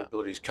 ideas,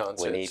 capabilities,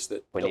 concepts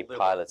we need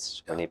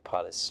pilots. Yeah. We need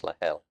pilots like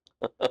hell.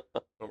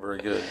 Oh, very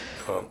good.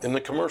 In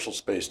the commercial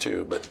space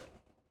too, but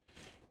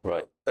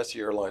right. That's the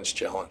airline's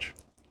challenge.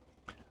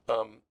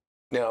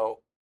 Now,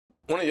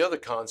 one of the other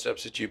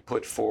concepts that you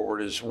put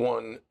forward is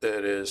one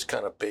that is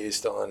kind of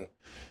based on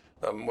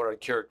what I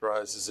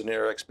characterize as an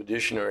air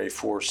expeditionary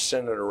force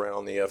centered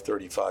around the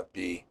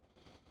F-35B.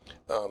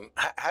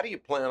 How do you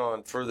plan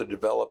on further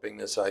developing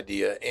this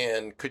idea,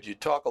 and could you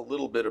talk a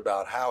little bit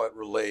about how it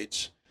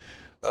relates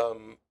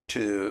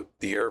to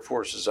the Air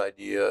Force's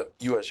idea,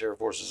 U.S. Air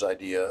Force's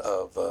idea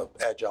of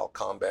agile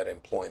combat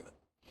employment?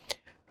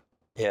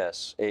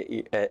 Yes,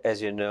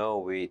 as you know,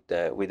 we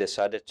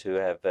decided to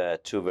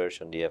have two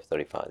versions of the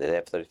F-35, the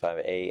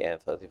F-35A and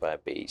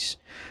F-35Bs.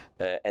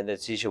 And the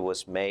decision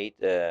was made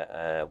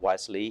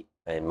wisely,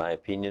 in my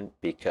opinion,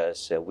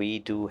 because we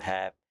do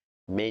have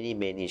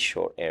many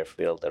short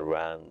airfields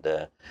around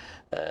the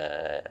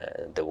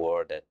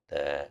world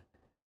that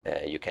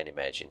you can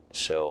imagine.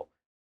 So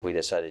we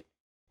decided,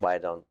 why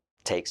don't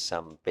take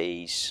some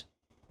base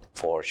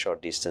for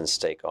short distance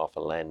takeoff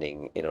and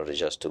landing in order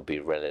just to be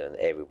relevant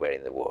everywhere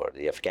in the world.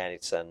 The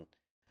Afghanistan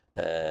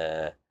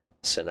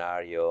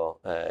scenario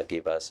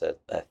gave us a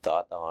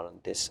thought on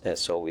this, and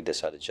so we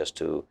decided just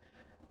to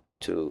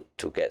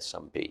get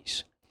some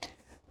base.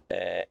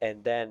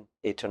 And then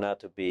it turned out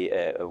to be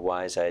a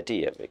wise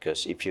idea,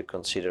 because if you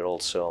consider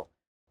also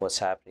what's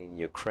happening in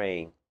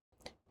Ukraine,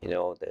 you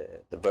know,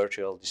 the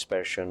virtual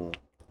dispersion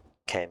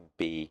can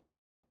be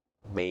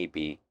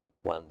maybe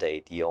one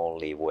day the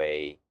only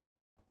way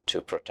to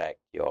protect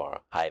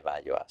your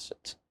high-value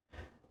assets.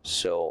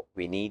 So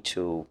we need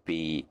to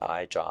be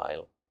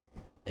agile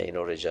in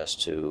order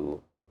just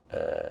to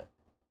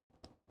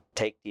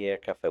take the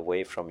aircraft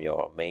away from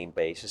your main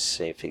bases,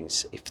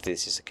 if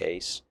this is the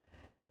case,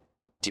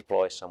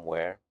 deploy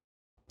somewhere,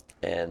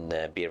 and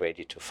be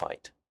ready to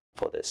fight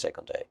for the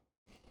second day.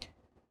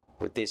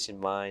 With this in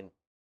mind,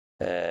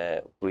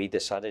 we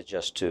decided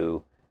just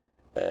to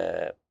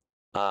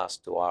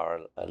ask to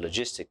our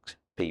logistics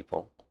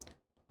people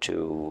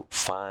to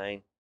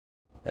find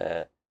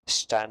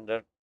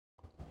standard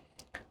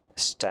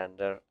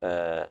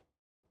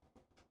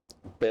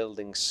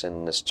buildings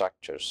and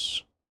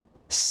structures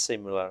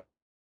similar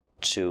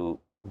to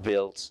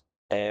built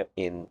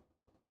in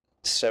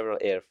several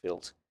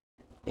airfields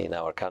in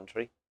our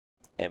country,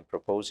 and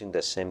proposing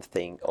the same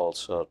thing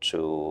also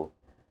to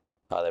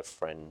other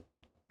friend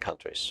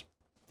countries,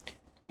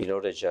 in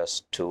order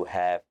just to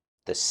have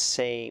the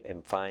same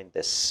and find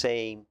the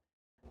same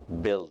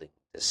building,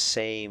 the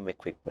same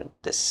equipment,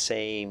 the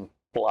same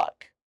plug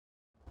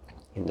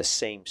in the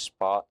same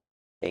spot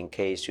in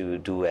case you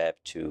do have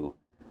to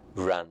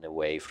run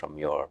away from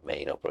your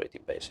main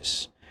operating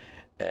bases.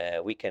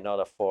 We cannot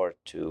afford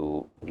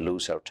to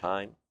lose our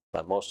time,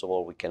 but most of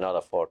all, we cannot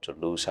afford to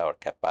lose our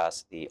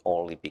capacity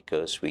only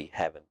because we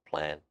haven't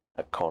planned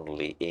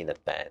accordingly in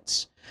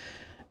advance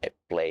a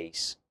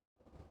place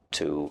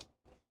to,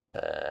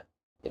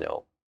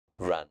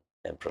 run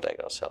and protect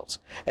ourselves.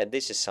 And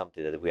this is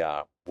something that we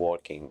are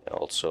working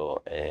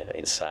also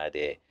inside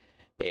the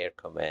Air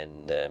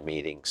Command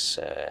meetings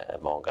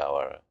among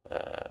our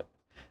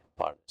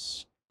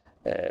partners.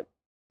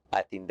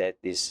 I think that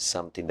is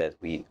something that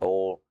we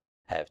all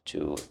have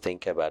to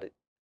think about it.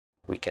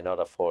 We cannot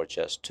afford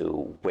just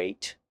to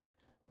wait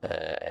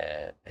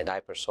an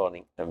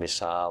hypersonic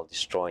missile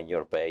destroying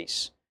your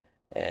base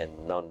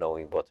and not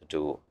knowing what to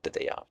do the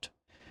day after.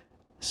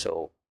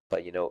 So,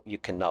 but you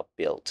cannot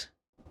build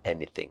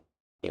anything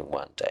in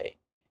one day.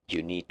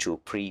 You need to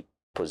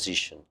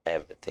pre-position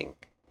everything,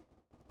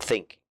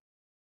 thinking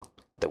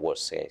the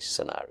worst case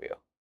scenario.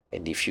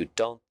 And if you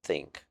don't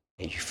think,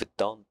 and if you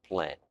don't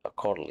plan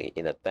accordingly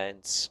in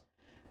advance,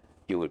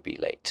 you will be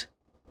late.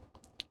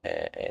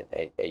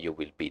 And you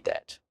will be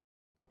dead.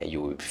 And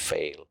you will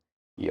fail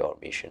your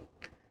mission.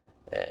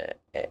 And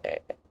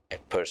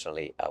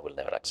personally, I will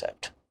never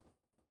accept.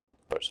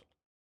 Personally.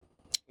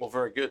 Well,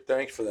 very good.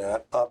 Thanks for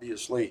that.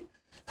 Obviously,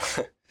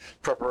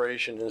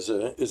 preparation is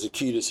a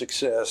key to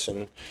success,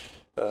 and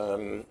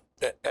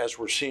as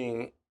we're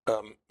seeing,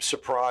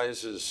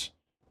 surprise is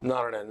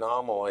not an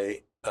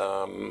anomaly.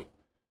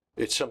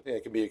 It's something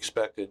that can be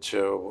expected.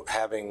 So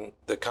having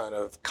the kind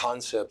of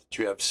concept that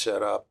you have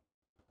set up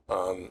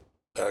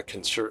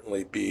can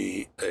certainly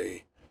be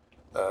a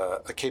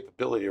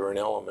capability or an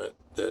element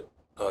that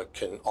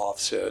can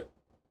offset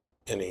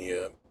any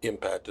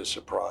impact of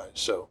surprise.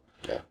 So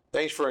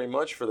thanks very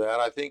much for that.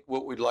 I think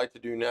what we'd like to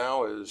do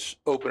now is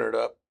open it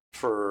up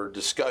for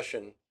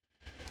discussion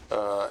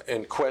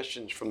and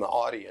questions from the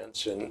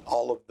audience. And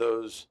all of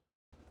those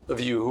of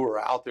you who are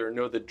out there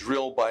know the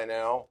drill by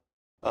now.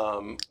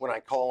 When I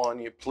call on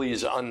you,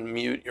 please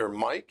unmute your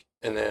mic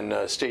and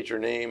then state your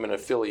name and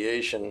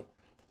affiliation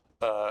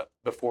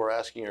before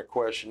asking your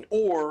question.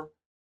 Or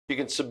you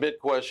can submit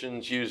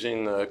questions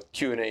using the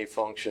Q&A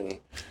function.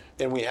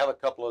 And we have a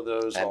couple of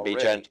those already.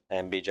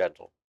 Be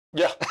gentle.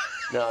 Yeah.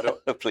 No,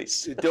 don't,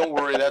 please. Don't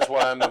worry. That's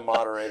why I'm the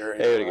moderator.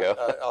 There you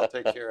go. I'll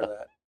take care of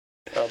that.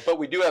 But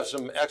we do have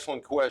some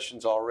excellent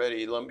questions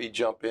already. Let me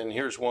jump in.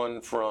 Here's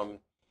one from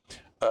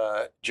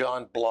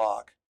John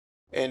Block,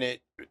 and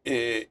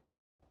it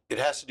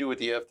has to do with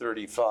the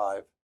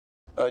F-35.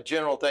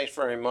 General, thanks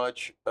very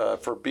much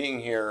for being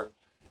here.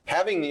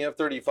 Having the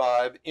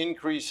F-35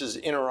 increases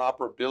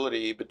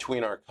interoperability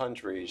between our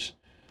countries.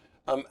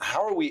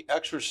 How are we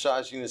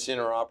exercising this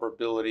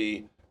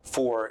interoperability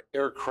for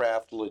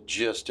aircraft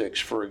logistics,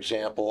 for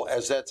example,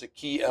 as that's a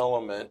key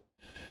element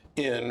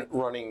in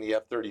running the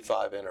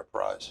F-35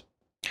 enterprise?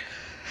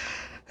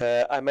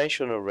 I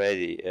mentioned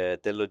already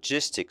the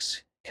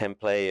logistics can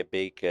play a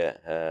big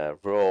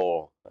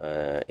role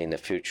in the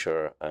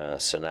future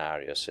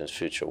scenarios and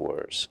future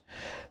wars.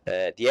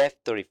 The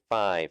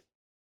F-35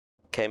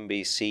 can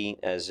be seen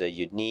as a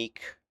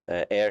unique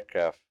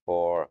aircraft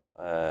for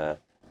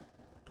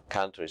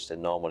countries that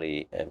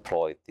normally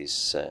employ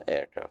this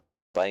aircraft.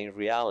 But in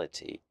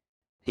reality,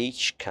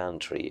 each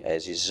country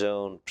has its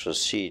own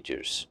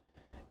procedures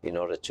in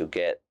order to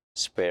get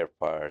spare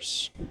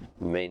parts,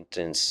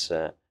 maintenance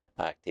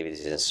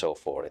activities, and so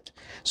forth.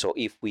 So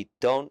if we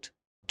don't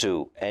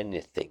do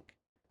anything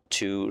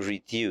to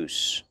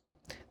reduce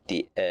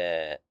the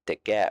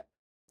gap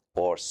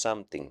or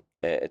something,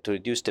 to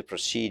reduce the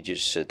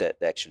procedures, that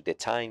actually the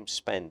time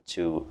spent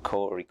to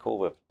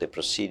recover the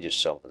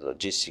procedures of the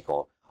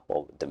logistical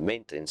or the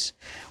maintenance,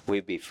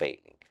 will be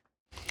failing.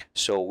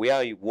 So we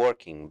are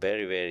working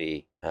very,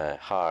 very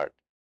hard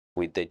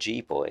with the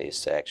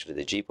JPO. Actually,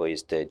 the JPO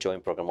is the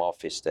Joint Program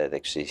Office that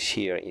actually is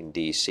here in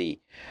DC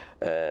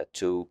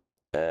to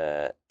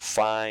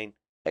find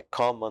a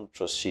common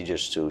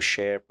procedures to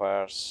share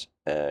parts,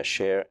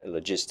 share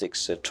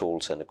logistics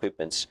tools and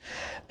equipments.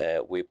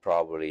 We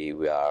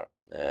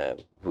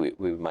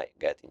might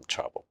get in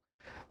trouble,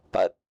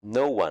 but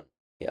no one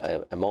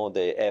among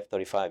the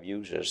F-35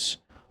 users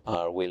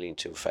are willing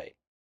to fail.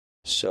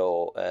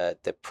 So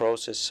the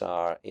process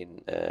are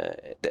in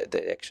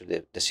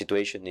actually the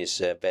situation is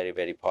very,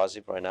 very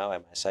positive right now, I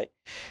must say,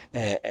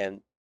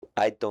 and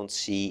I don't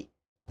see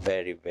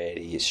very,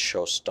 very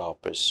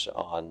showstoppers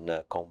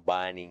on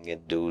combining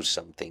and do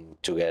something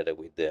together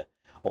with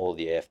all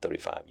the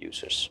F-35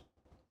 users.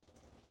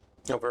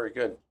 Oh, very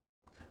good.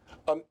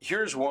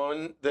 Here's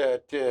one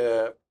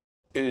that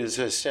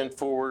is sent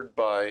forward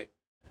by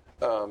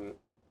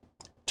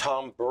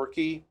Tom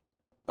Berkey.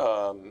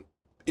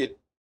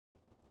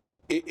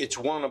 It's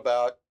one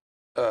about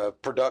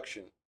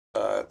production.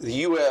 The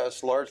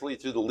U.S., largely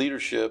through the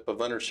leadership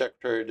of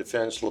Undersecretary of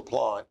Defense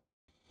LaPlante,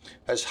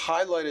 has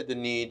highlighted the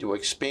need to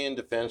expand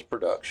defense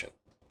production.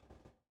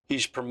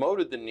 He's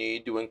promoted the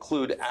need to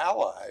include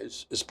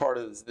allies as part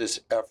of this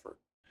effort.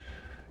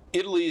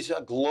 Italy's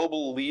a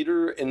global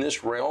leader in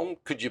this realm.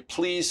 Could you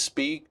please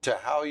speak to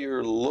how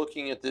you're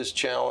looking at this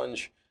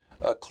challenge?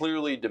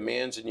 Clearly,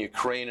 demands in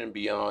Ukraine and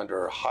beyond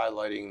are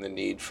highlighting the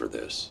need for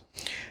this.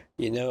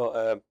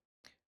 In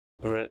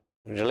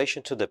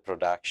relation to the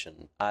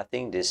production, I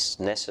think it's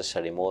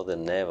necessary more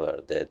than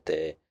ever that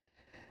the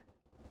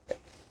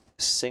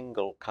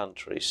single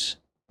countries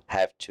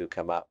have to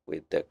come up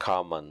with the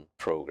common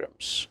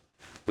programs.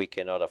 We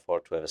cannot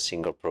afford to have a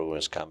single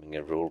programs coming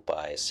and ruled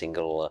by a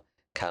single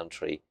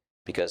country,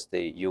 because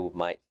you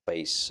might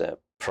face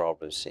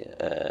problems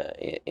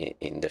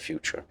in the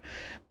future.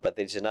 But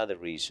there's another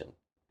reason.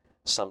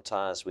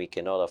 Sometimes we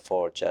cannot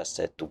afford just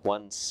that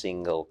one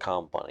single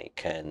company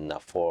can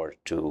afford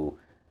to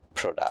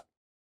product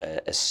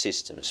a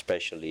system,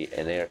 especially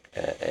an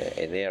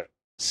air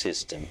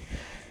system,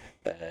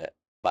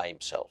 by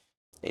himself.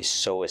 It's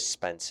so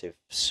expensive,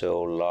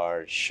 so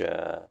large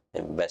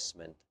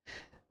investment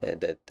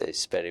that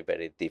it's very,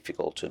 very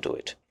difficult to do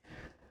it.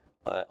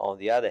 On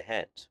the other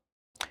hand,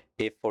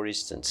 if, for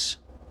instance,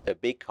 a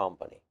big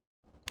company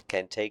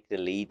can take the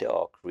lead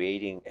of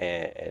creating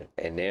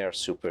an air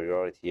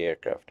superiority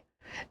aircraft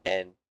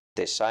and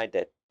decide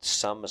that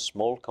some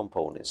small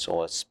components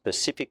or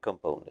specific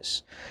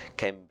components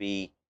can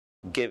be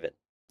given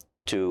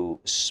to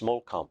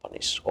small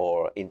companies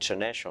or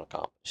international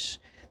companies,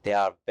 they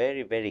are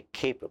very, very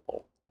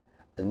capable,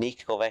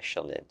 unique of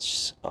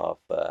excellence of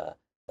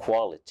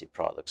quality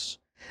products.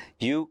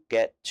 You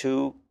get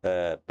two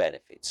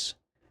benefits.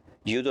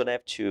 You don't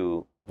have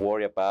to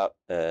worry about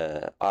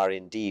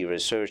R&D,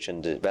 research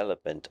and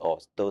development, or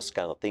those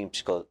kind of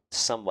things, because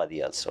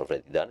somebody else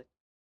already done it.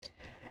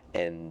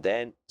 And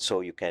then,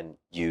 so you can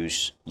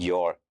use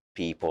your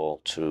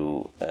people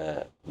to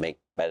make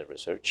better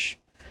research.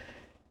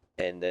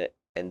 And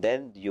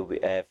then you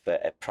have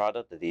a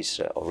product that is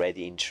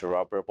already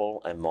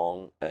interoperable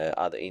among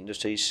other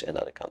industries and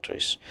other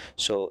countries.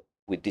 So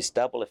with this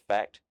double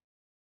effect,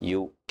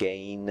 you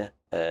gain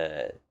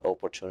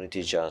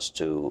opportunity just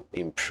to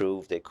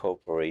improve the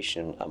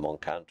cooperation among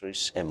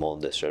countries, among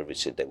the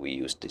services that we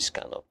use this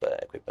kind of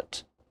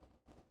equipment.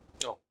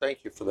 Oh,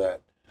 thank you for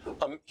that.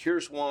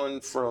 Here's one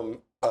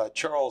from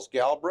Charles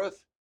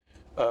Galbraith,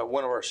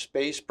 one of our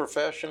space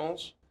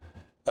professionals.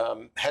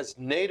 Has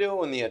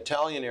NATO and the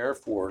Italian Air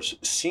Force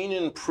seen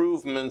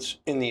improvements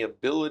in the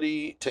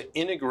ability to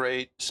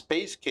integrate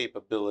space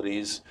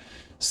capabilities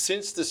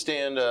since the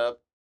stand-up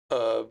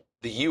of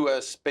the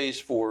U.S. Space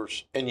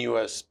Force and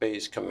U.S.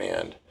 Space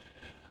Command?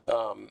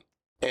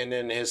 And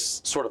then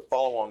his sort of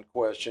follow-on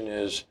question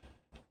is,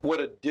 what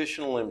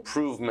additional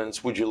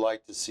improvements would you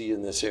like to see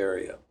in this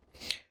area?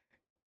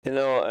 You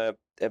know,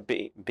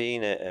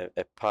 being a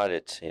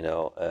pilot, you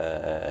know,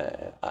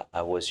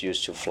 I was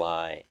used to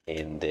fly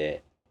in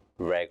the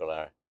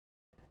regular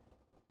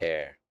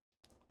air.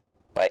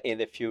 But in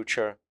the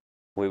future,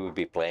 we will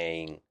be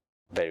playing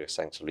very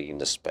extensively in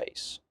the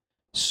space.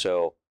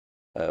 So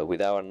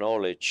with our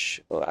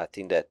knowledge, I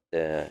think that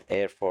the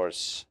Air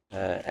Force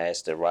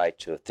has the right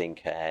to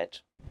think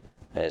ahead,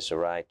 has the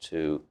right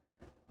to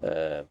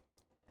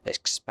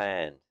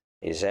expand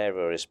its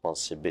area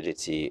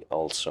responsibility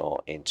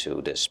also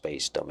into the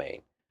space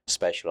domain,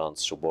 especially on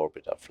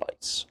suborbital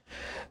flights.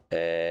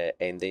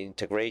 And the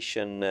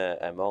integration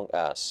among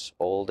us,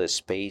 all the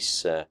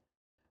space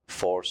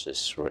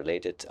forces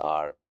related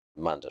are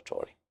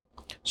mandatory.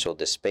 So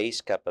the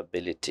space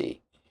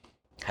capability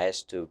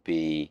has to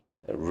be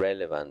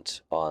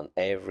relevant on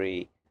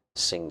every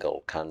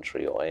single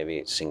country or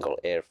every single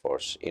air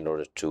force in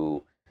order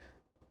to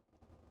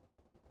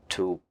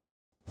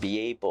be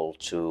able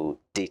to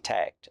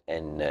detect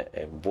and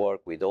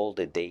work with all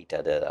the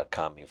data that are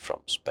coming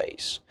from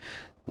space.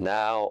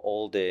 Now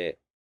all the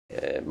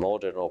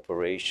modern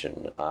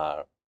operations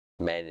are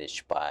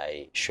managed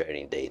by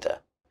sharing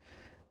data.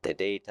 The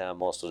data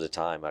most of the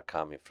time are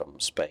coming from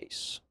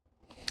space.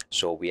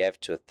 So we have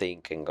to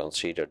think and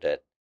consider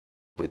that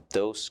with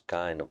those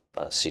kind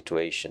of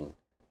situation,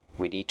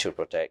 we need to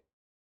protect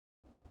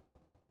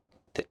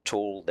the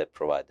tool that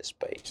provide the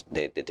space,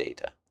 the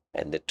data.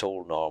 And the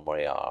tool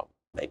normally are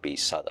maybe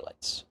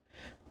satellites,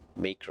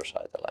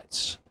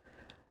 microsatellites.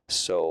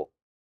 So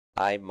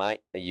I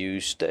might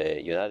use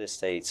the United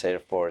States Air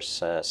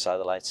Force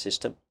satellite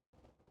system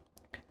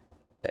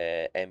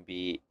and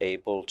be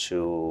able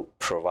to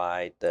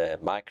provide the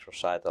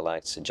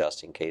microsatellites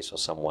just in case of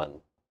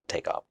someone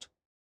take out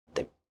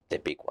the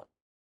big one.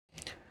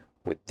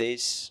 With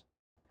this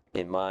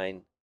in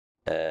mind,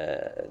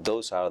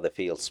 those are the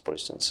fields, for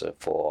instance,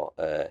 for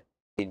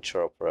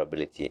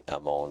interoperability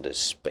among the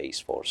space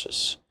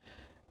forces.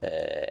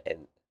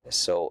 And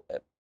so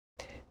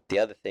the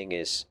other thing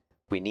is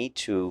we need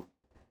to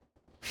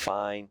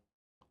find,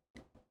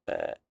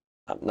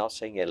 I'm not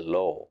saying a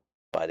law,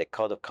 but a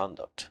code of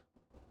conduct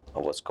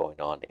of what's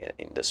going on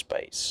in the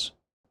space.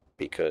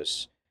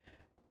 Because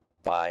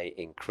by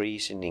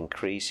increasing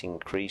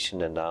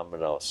the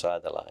number of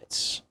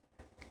satellites,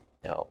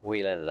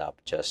 we'll end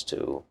up just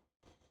to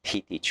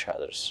hit each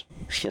other's,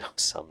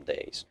 some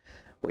days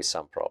with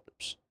some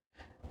problems.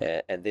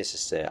 And this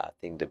is, I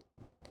think,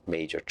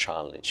 major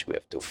challenge we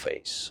have to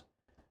face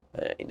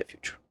in the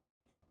future.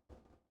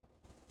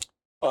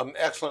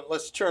 Excellent.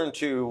 Let's turn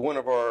to one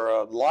of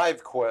our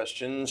live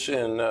questions,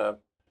 and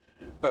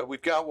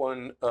we've got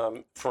one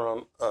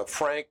from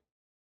Frank.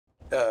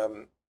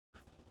 Let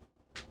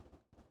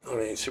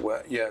me see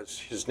what. Yes,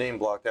 his name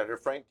blocked out here.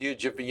 Frank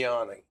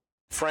Diagiviani.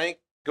 Frank,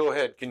 go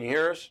ahead. Can you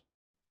hear us?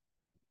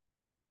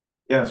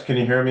 Yes, can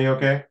you hear me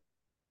okay?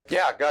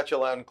 Yeah, got you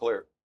loud and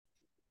clear.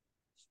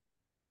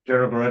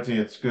 General Goretti,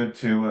 it's good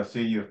to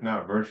see you, if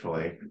not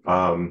virtually,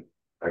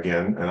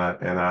 again,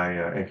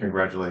 and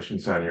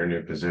congratulations on your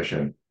new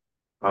position.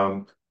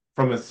 From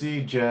a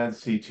CJAD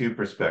C2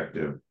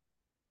 perspective,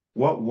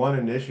 what one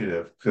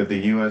initiative could the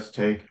U.S.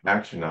 take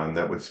action on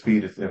that would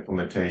speed its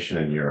implementation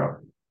in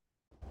Europe?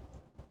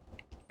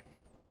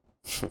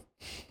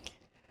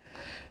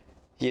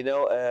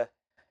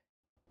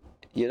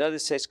 United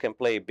States can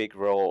play a big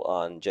role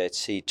on Jet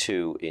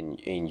C2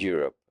 in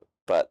Europe,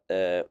 but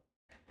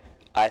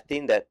I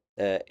think that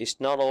it's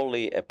not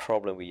only a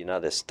problem with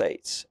United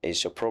States,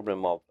 it's a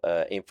problem of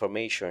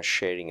information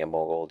sharing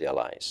among all the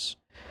allies.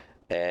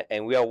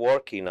 And we are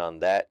working on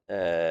that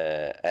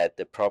at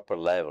the proper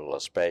level,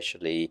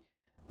 especially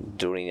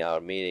during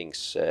our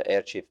meetings,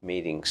 air chief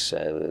meetings.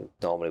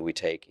 Normally we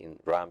take in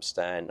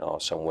Ramstein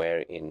or somewhere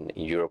in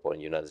Europe or in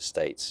the United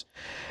States.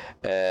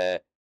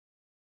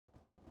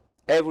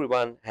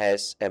 Everyone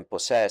has and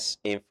possess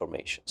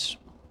informations.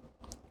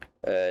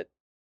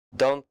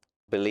 Don't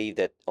believe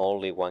that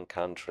only one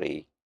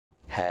country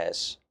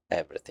has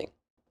everything.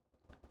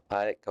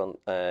 I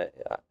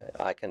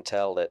can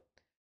tell that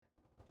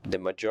the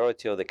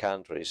majority of the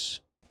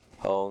countries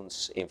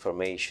owns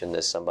information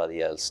that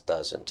somebody else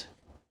doesn't.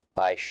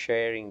 By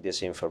sharing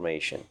this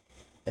information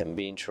and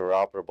being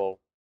interoperable,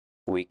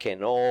 we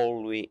can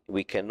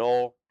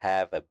all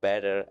have a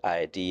better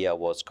idea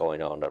what's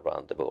going on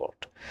around the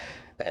world.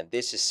 And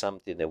this is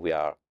something that we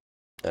are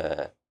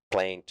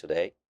playing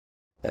today.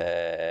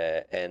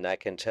 And I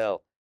can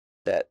tell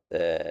that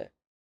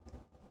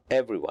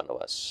every one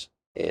of us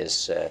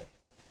is,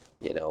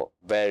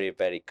 very,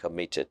 very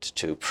committed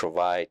to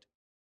provide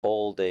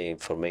all the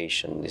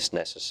information is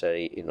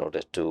necessary in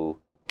order to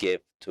give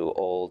to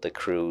all the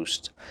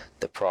crews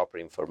the proper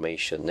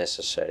information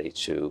necessary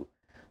to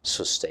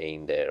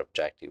sustain their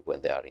objective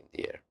when they are in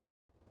the air.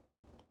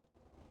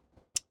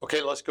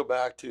 Okay, let's go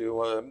back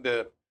to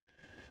the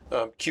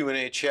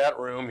Q&A chat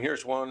room.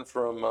 Here's one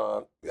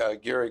from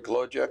Gary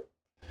Glojek.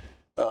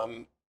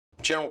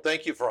 General,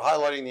 thank you for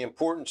highlighting the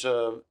importance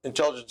of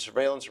intelligence,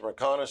 surveillance, and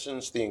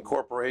reconnaissance, the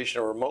incorporation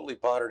of remotely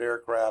piloted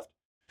aircraft,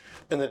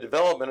 and the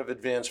development of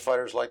advanced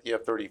fighters like the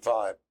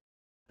F-35.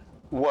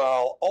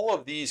 While all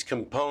of these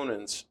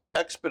components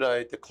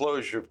expedite the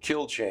closure of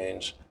kill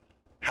chains,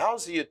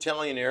 how's the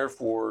Italian Air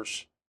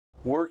Force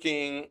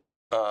working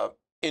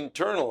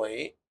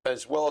internally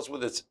as well as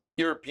with its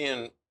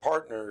European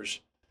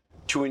partners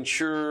to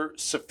ensure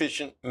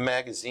sufficient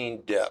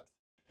magazine depth,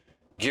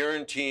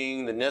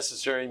 guaranteeing the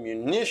necessary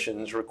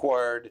munitions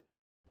required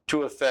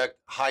to affect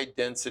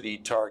high-density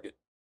target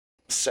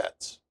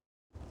sets?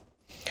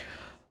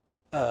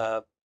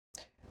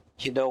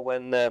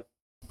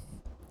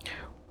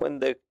 When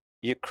the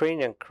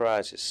Ukrainian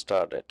crisis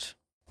started,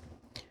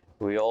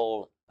 we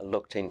all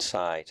looked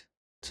inside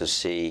to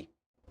see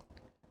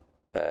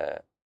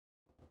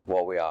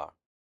what we are,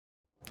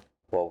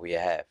 what we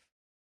have,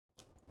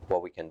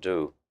 what we can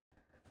do,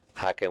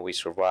 how can we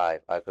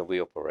survive, how can we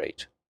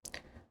operate.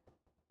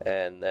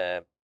 And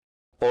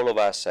all of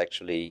us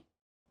actually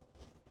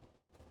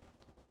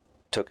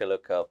took a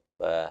look at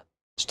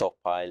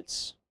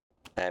stockpiles,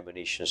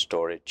 ammunition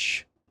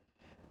storage,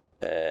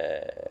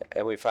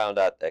 and we found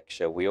out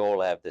actually we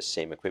all have the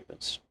same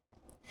equipments.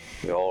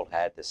 We all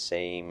had the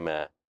same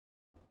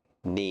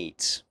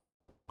needs.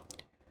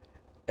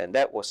 And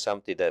that was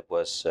something that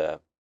was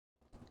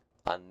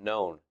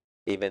unknown,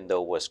 even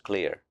though it was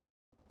clear.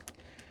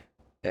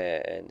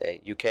 And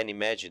you can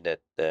imagine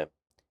that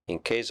in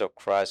case of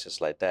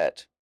crisis like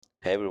that,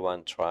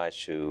 everyone tries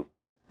to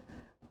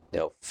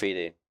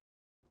fit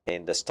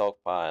in the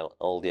stockpile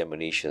all the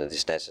ammunition that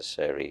is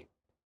necessary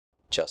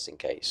just in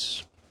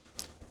case.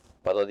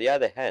 But on the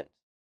other hand,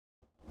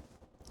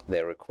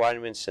 the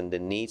requirements and the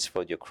needs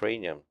for the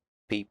Ukrainian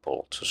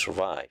people to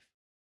survive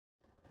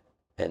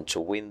and to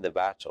win the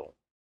battle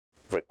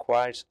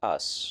requires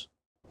us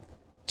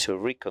to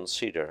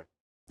reconsider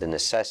the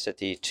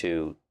necessity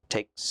to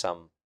take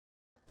some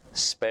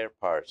spare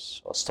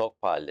parts or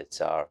stockpile that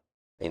are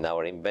in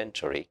our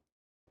inventory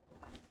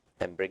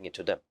and bring it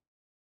to them.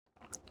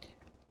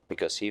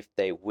 Because if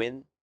they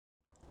win,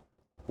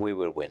 we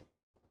will win.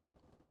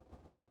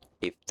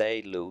 If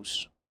they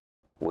lose,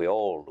 we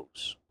all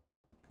lose.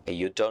 And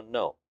you don't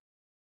know,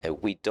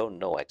 and we don't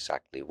know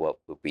exactly what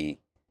will be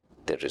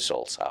the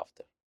results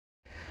after.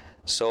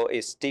 So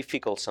it's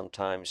difficult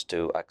sometimes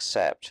to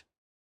accept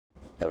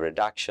a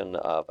reduction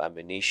of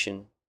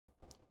ammunition,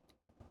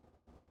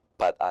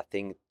 but I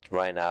think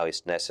right now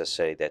it's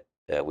necessary that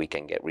we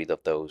can get rid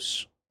of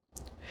those.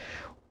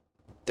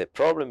 The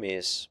problem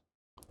is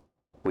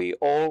we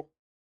all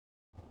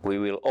we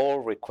will all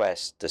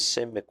request the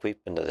same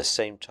equipment at the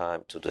same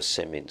time to the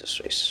same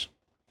industries.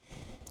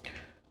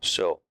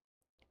 So,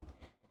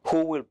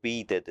 who will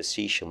be the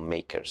decision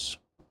makers?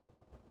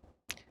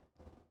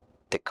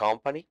 The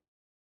company,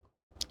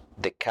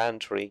 the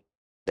country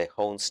that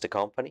owns the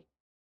company,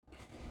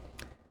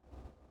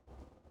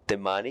 the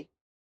money,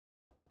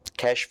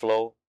 cash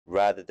flow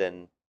rather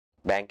than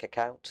bank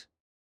account.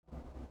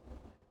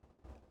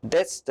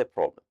 That's the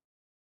problem,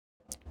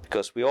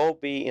 because we all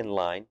be in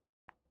line,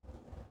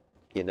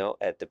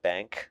 at the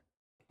bank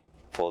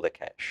for the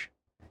cash.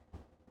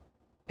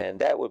 And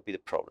that would be the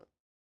problem,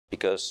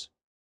 because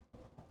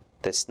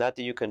there's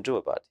nothing you can do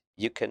about it.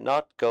 You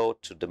cannot go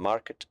to the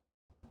market,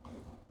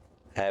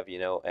 have,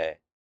 a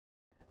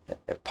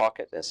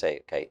pocket and say,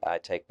 okay, I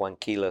take 1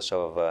 kilo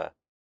of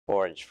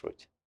orange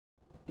fruit.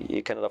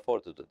 You cannot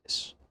afford to do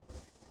this.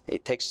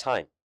 It takes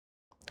time,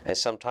 and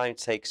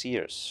sometimes takes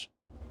years.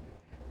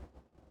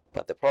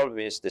 But the problem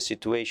is the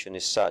situation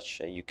is such,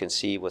 and you can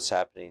see what's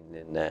happening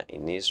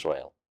in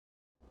Israel.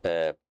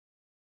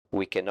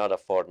 We cannot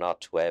afford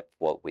not to have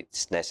what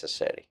is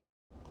necessary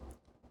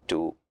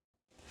to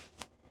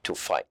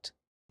fight,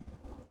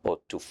 or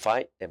to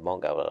fight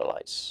among our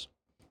allies.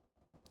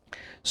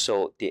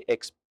 So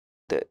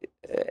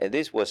and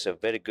this was a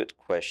very good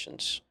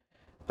questions.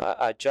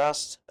 I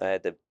just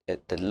had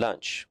the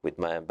lunch with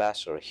my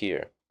ambassador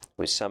here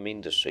with some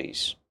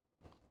industries,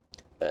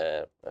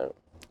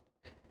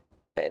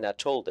 and I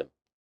told them,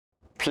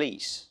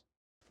 please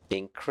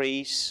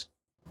increase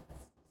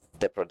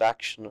the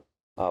production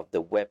of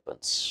the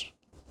weapons.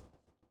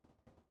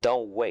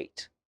 Don't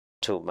wait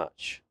too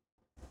much.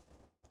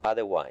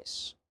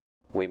 Otherwise,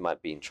 we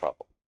might be in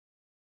trouble.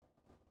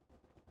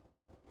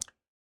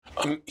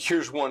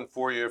 Here's one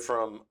for you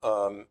from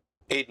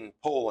Aidan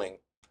Poling.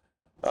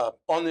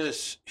 On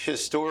this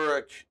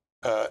historic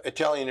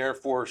Italian Air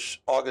Force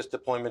August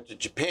deployment to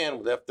Japan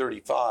with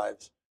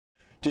F-35s,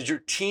 did your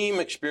team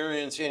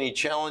experience any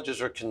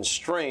challenges or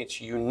constraints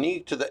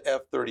unique to the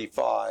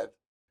F-35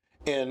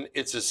 and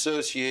its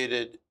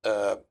associated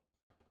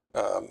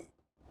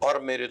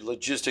automated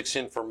logistics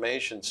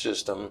information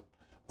system,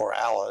 or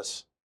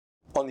ALICE,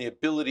 on the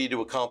ability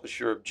to accomplish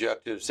your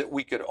objectives that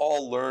we could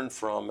all learn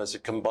from as a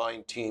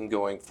combined team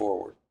going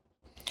forward?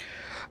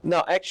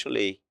 No,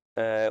 actually,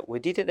 we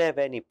didn't have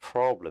any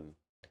problem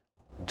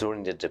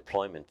during the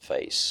deployment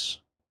phase.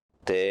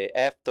 The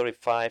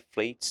F-35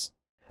 fleets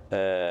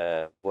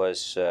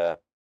was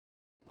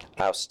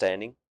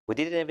outstanding. We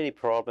didn't have any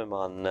problem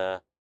on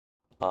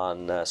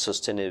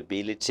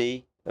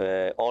sustainability.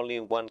 Only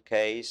in one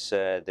case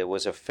there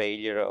was a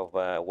failure of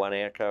one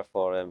aircraft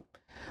for a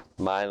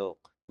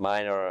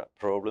minor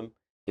problem.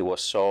 It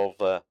was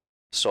solved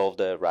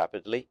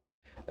rapidly.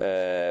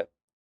 The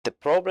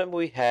problem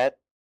we had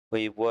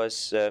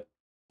was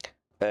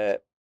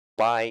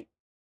by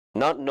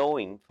not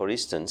knowing, for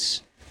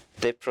instance,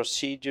 the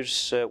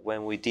procedures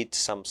when we did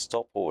some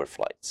stopover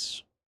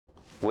flights.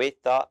 We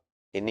thought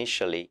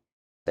initially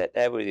that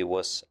everything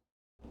was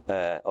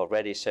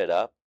already set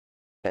up,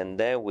 and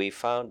then we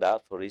found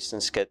out, for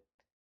instance,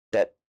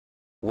 that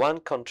one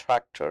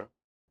contractor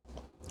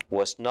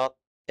was not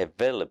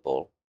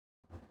available,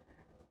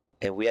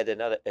 and we had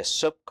a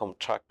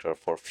subcontractor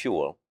for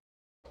fuel,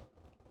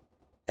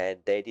 and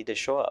they didn't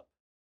show up.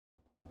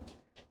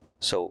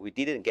 So we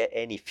didn't get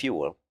any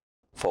fuel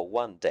for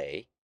 1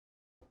 day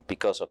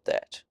because of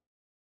that,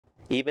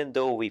 even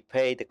though we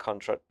paid the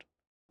contract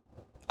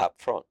up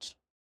front.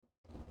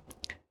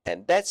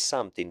 And that's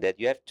something that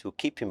you have to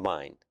keep in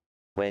mind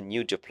when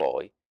you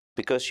deploy,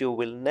 because you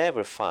will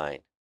never find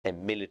a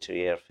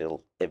military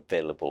airfield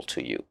available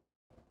to you.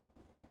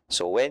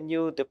 So when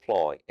you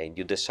deploy and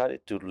you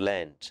decided to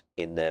land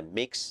in a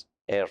mixed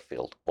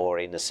airfield or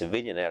in a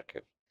civilian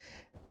aircraft,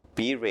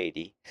 be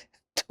ready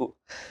to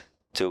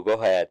go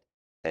ahead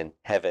and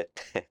have a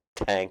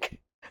tank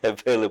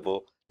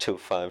available to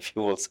find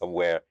fuel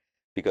somewhere,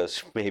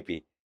 because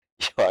maybe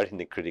you are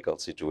in a critical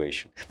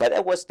situation. But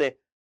that was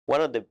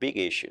one of the big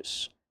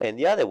issues. And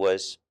the other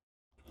was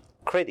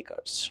credit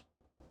cards.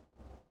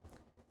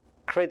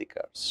 Credit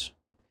cards.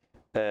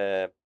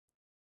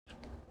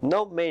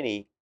 Not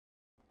many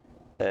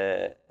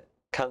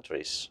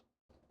countries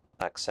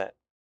accept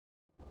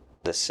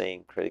the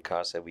same credit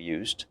cards that we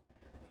used,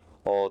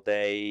 or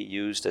they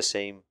use the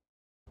same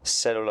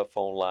cellular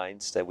phone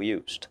lines that we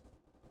used.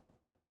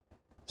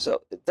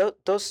 So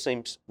those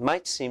things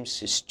might seem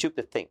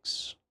stupid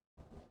things,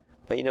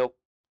 but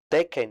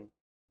they can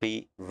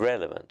be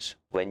relevant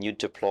when you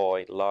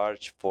deploy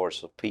large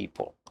force of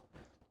people.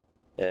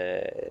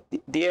 The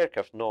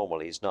aircraft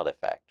normally is not a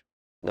factor.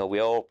 We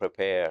all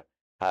prepare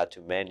how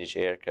to manage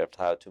aircraft,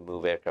 how to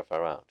move aircraft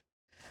around.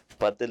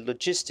 But the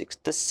logistics,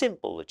 the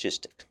simple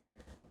logistics,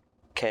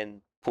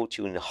 can put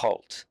you in a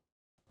halt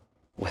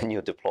when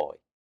you deploy.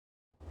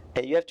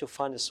 And you have to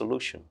find a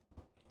solution,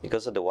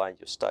 because otherwise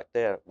you're stuck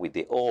there with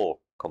the all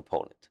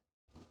component.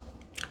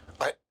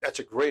 That's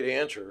a great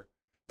answer,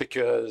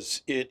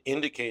 because it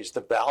indicates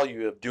the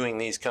value of doing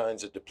these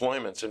kinds of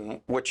deployments.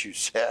 And what you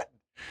said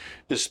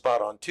is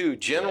spot on too.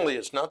 Generally,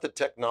 it's not the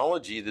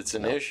technology that's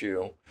an No.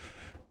 issue;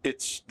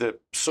 it's the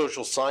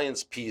social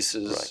science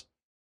pieces Right.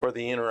 or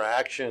the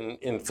interaction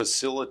in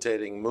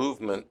facilitating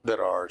movement that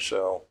are.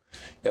 So,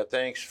 yeah,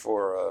 thanks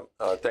for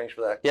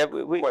that Yeah,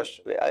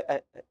 question.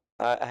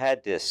 I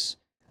had this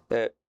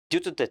due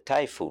to the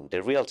typhoon,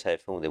 the real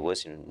typhoon that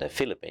was in the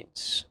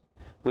Philippines.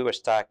 We were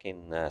stuck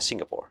in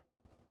Singapore.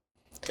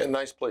 A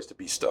nice place to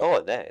be stuck.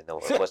 Oh, no,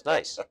 it was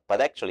nice,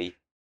 but actually,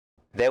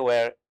 they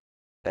were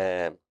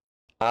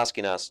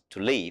asking us to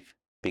leave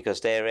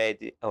because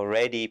they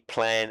already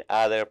planned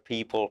other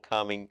people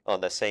coming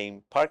on the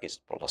same parking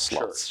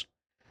slots.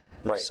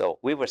 Right. So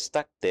we were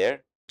stuck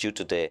there due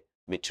to the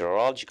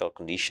meteorological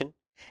condition,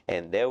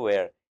 and they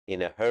were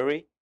in a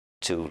hurry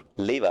to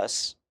leave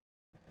us,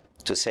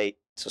 to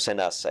send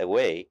us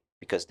away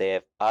because they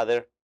have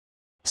other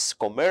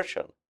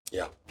commercial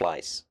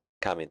flights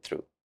coming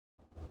through.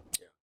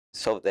 Yeah.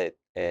 So that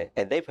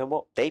and they pay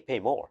more. They pay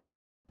more.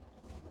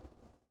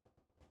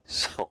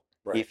 So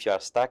if you are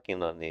stuck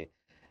on the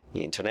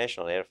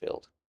international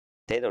airfield,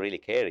 they don't really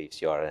care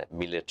if you are a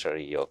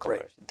military or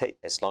commercial,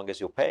 as long as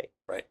you pay.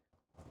 Right.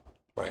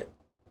 Right.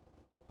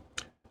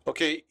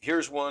 Okay,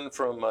 here's one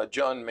from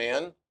John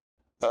Mann.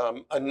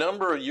 A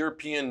number of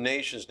European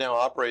nations now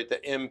operate the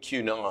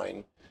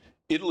MQ-9.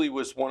 Italy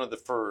was one of the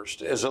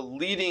first. As a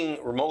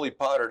leading remotely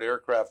piloted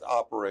aircraft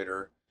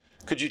operator,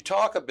 could you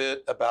talk a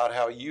bit about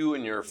how you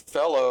and your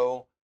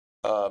fellow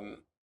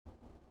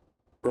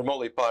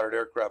remotely piloted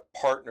aircraft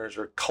partners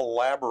are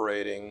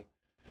collaborating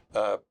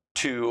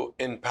to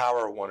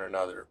empower one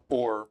another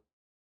or,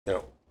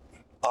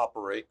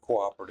 operate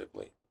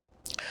cooperatively?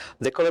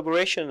 The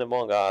collaboration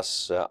among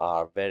us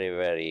are very,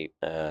 very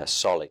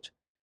solid.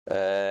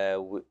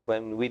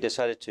 When we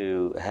decided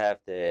to have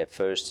the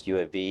first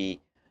UAV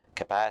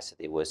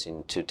capacity was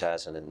in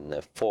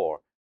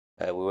 2004.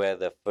 We were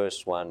the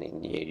first one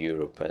in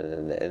Europe,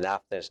 and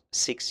after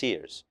 6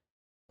 years,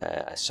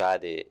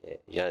 aside the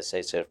United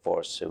States Air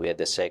Force, we are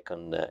the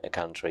second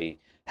country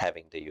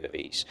having the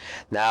UAVs.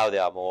 Now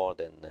there are more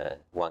than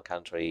one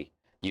country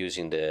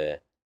using the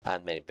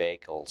unmanned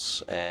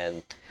vehicles,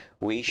 and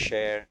we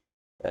share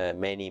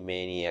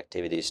many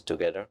activities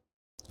together.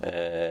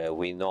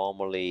 We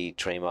normally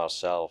train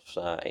ourselves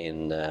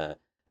in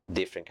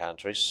different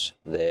countries.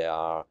 They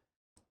are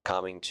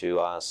coming to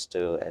us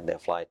and they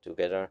fly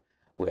together.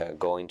 We are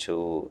going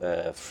to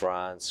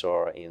France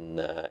or in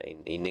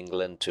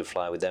England to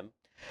fly with them.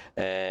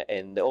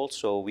 And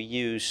also we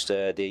use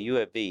the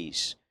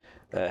UAVs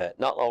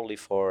not only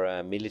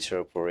for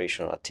military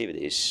operational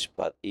activities,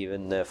 but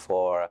even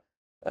for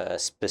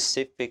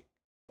specific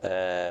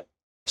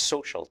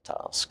social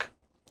tasks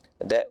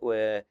that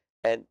were,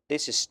 and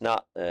this is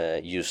not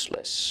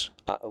useless.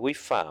 We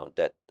found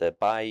that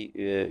by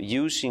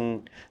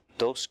using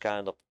those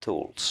kind of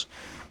tools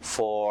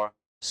for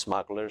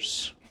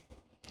smugglers,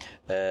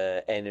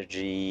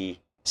 energy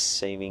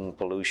saving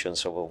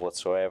pollutions or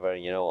whatsoever,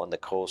 on the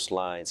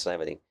coastlines and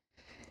everything,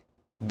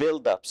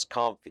 build up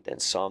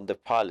confidence on the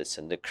pilots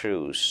and the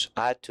crews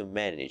how to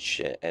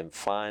manage and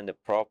find a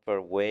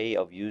proper way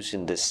of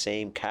using the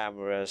same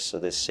cameras,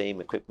 the same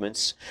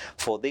equipments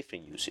for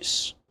different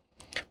uses.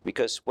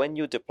 Because when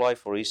you deploy,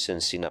 for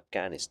instance, in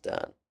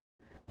Afghanistan,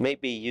 may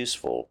be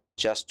useful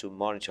just to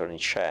monitor and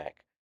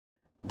check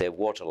the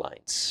water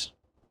lines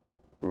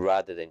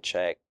rather than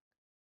check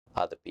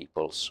other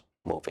people's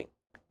moving,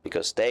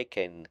 because they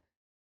can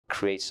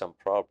create some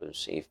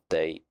problems if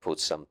they put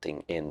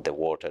something in the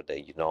water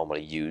that you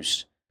normally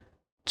use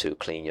to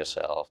clean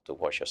yourself, to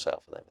wash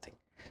yourself and everything.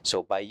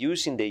 So by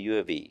using the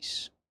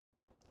UAVs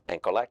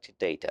and collecting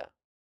data,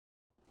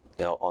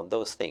 on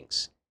those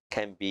things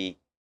can be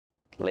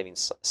living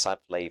safe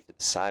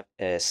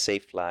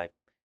life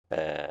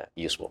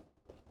useful.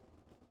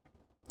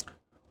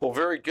 Well,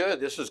 very good.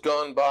 This has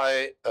gone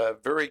by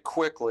very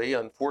quickly.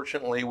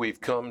 Unfortunately,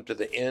 we've come to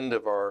the end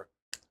of our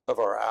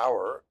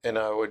hour, and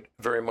I would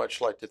very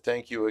much like to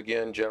thank you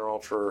again, General,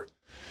 for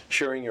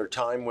sharing your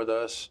time with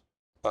us,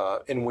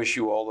 and wish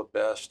you all the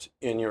best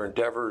in your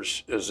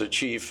endeavors as the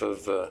chief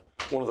of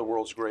one of the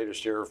world's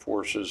greatest air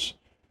forces.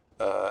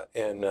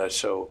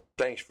 So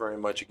thanks very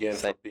much again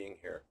for being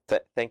here.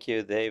 Thank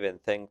you, Dave,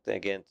 and thanks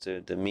again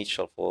to the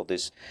Mitchell for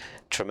this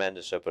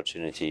tremendous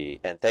opportunity.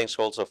 And thanks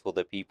also for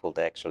the people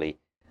that actually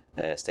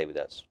stay with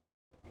us.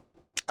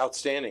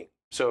 Outstanding.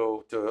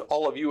 So to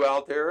all of you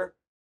out there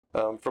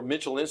from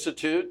Mitchell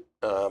Institute,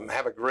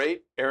 have a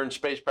great air and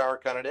space power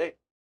kind of day.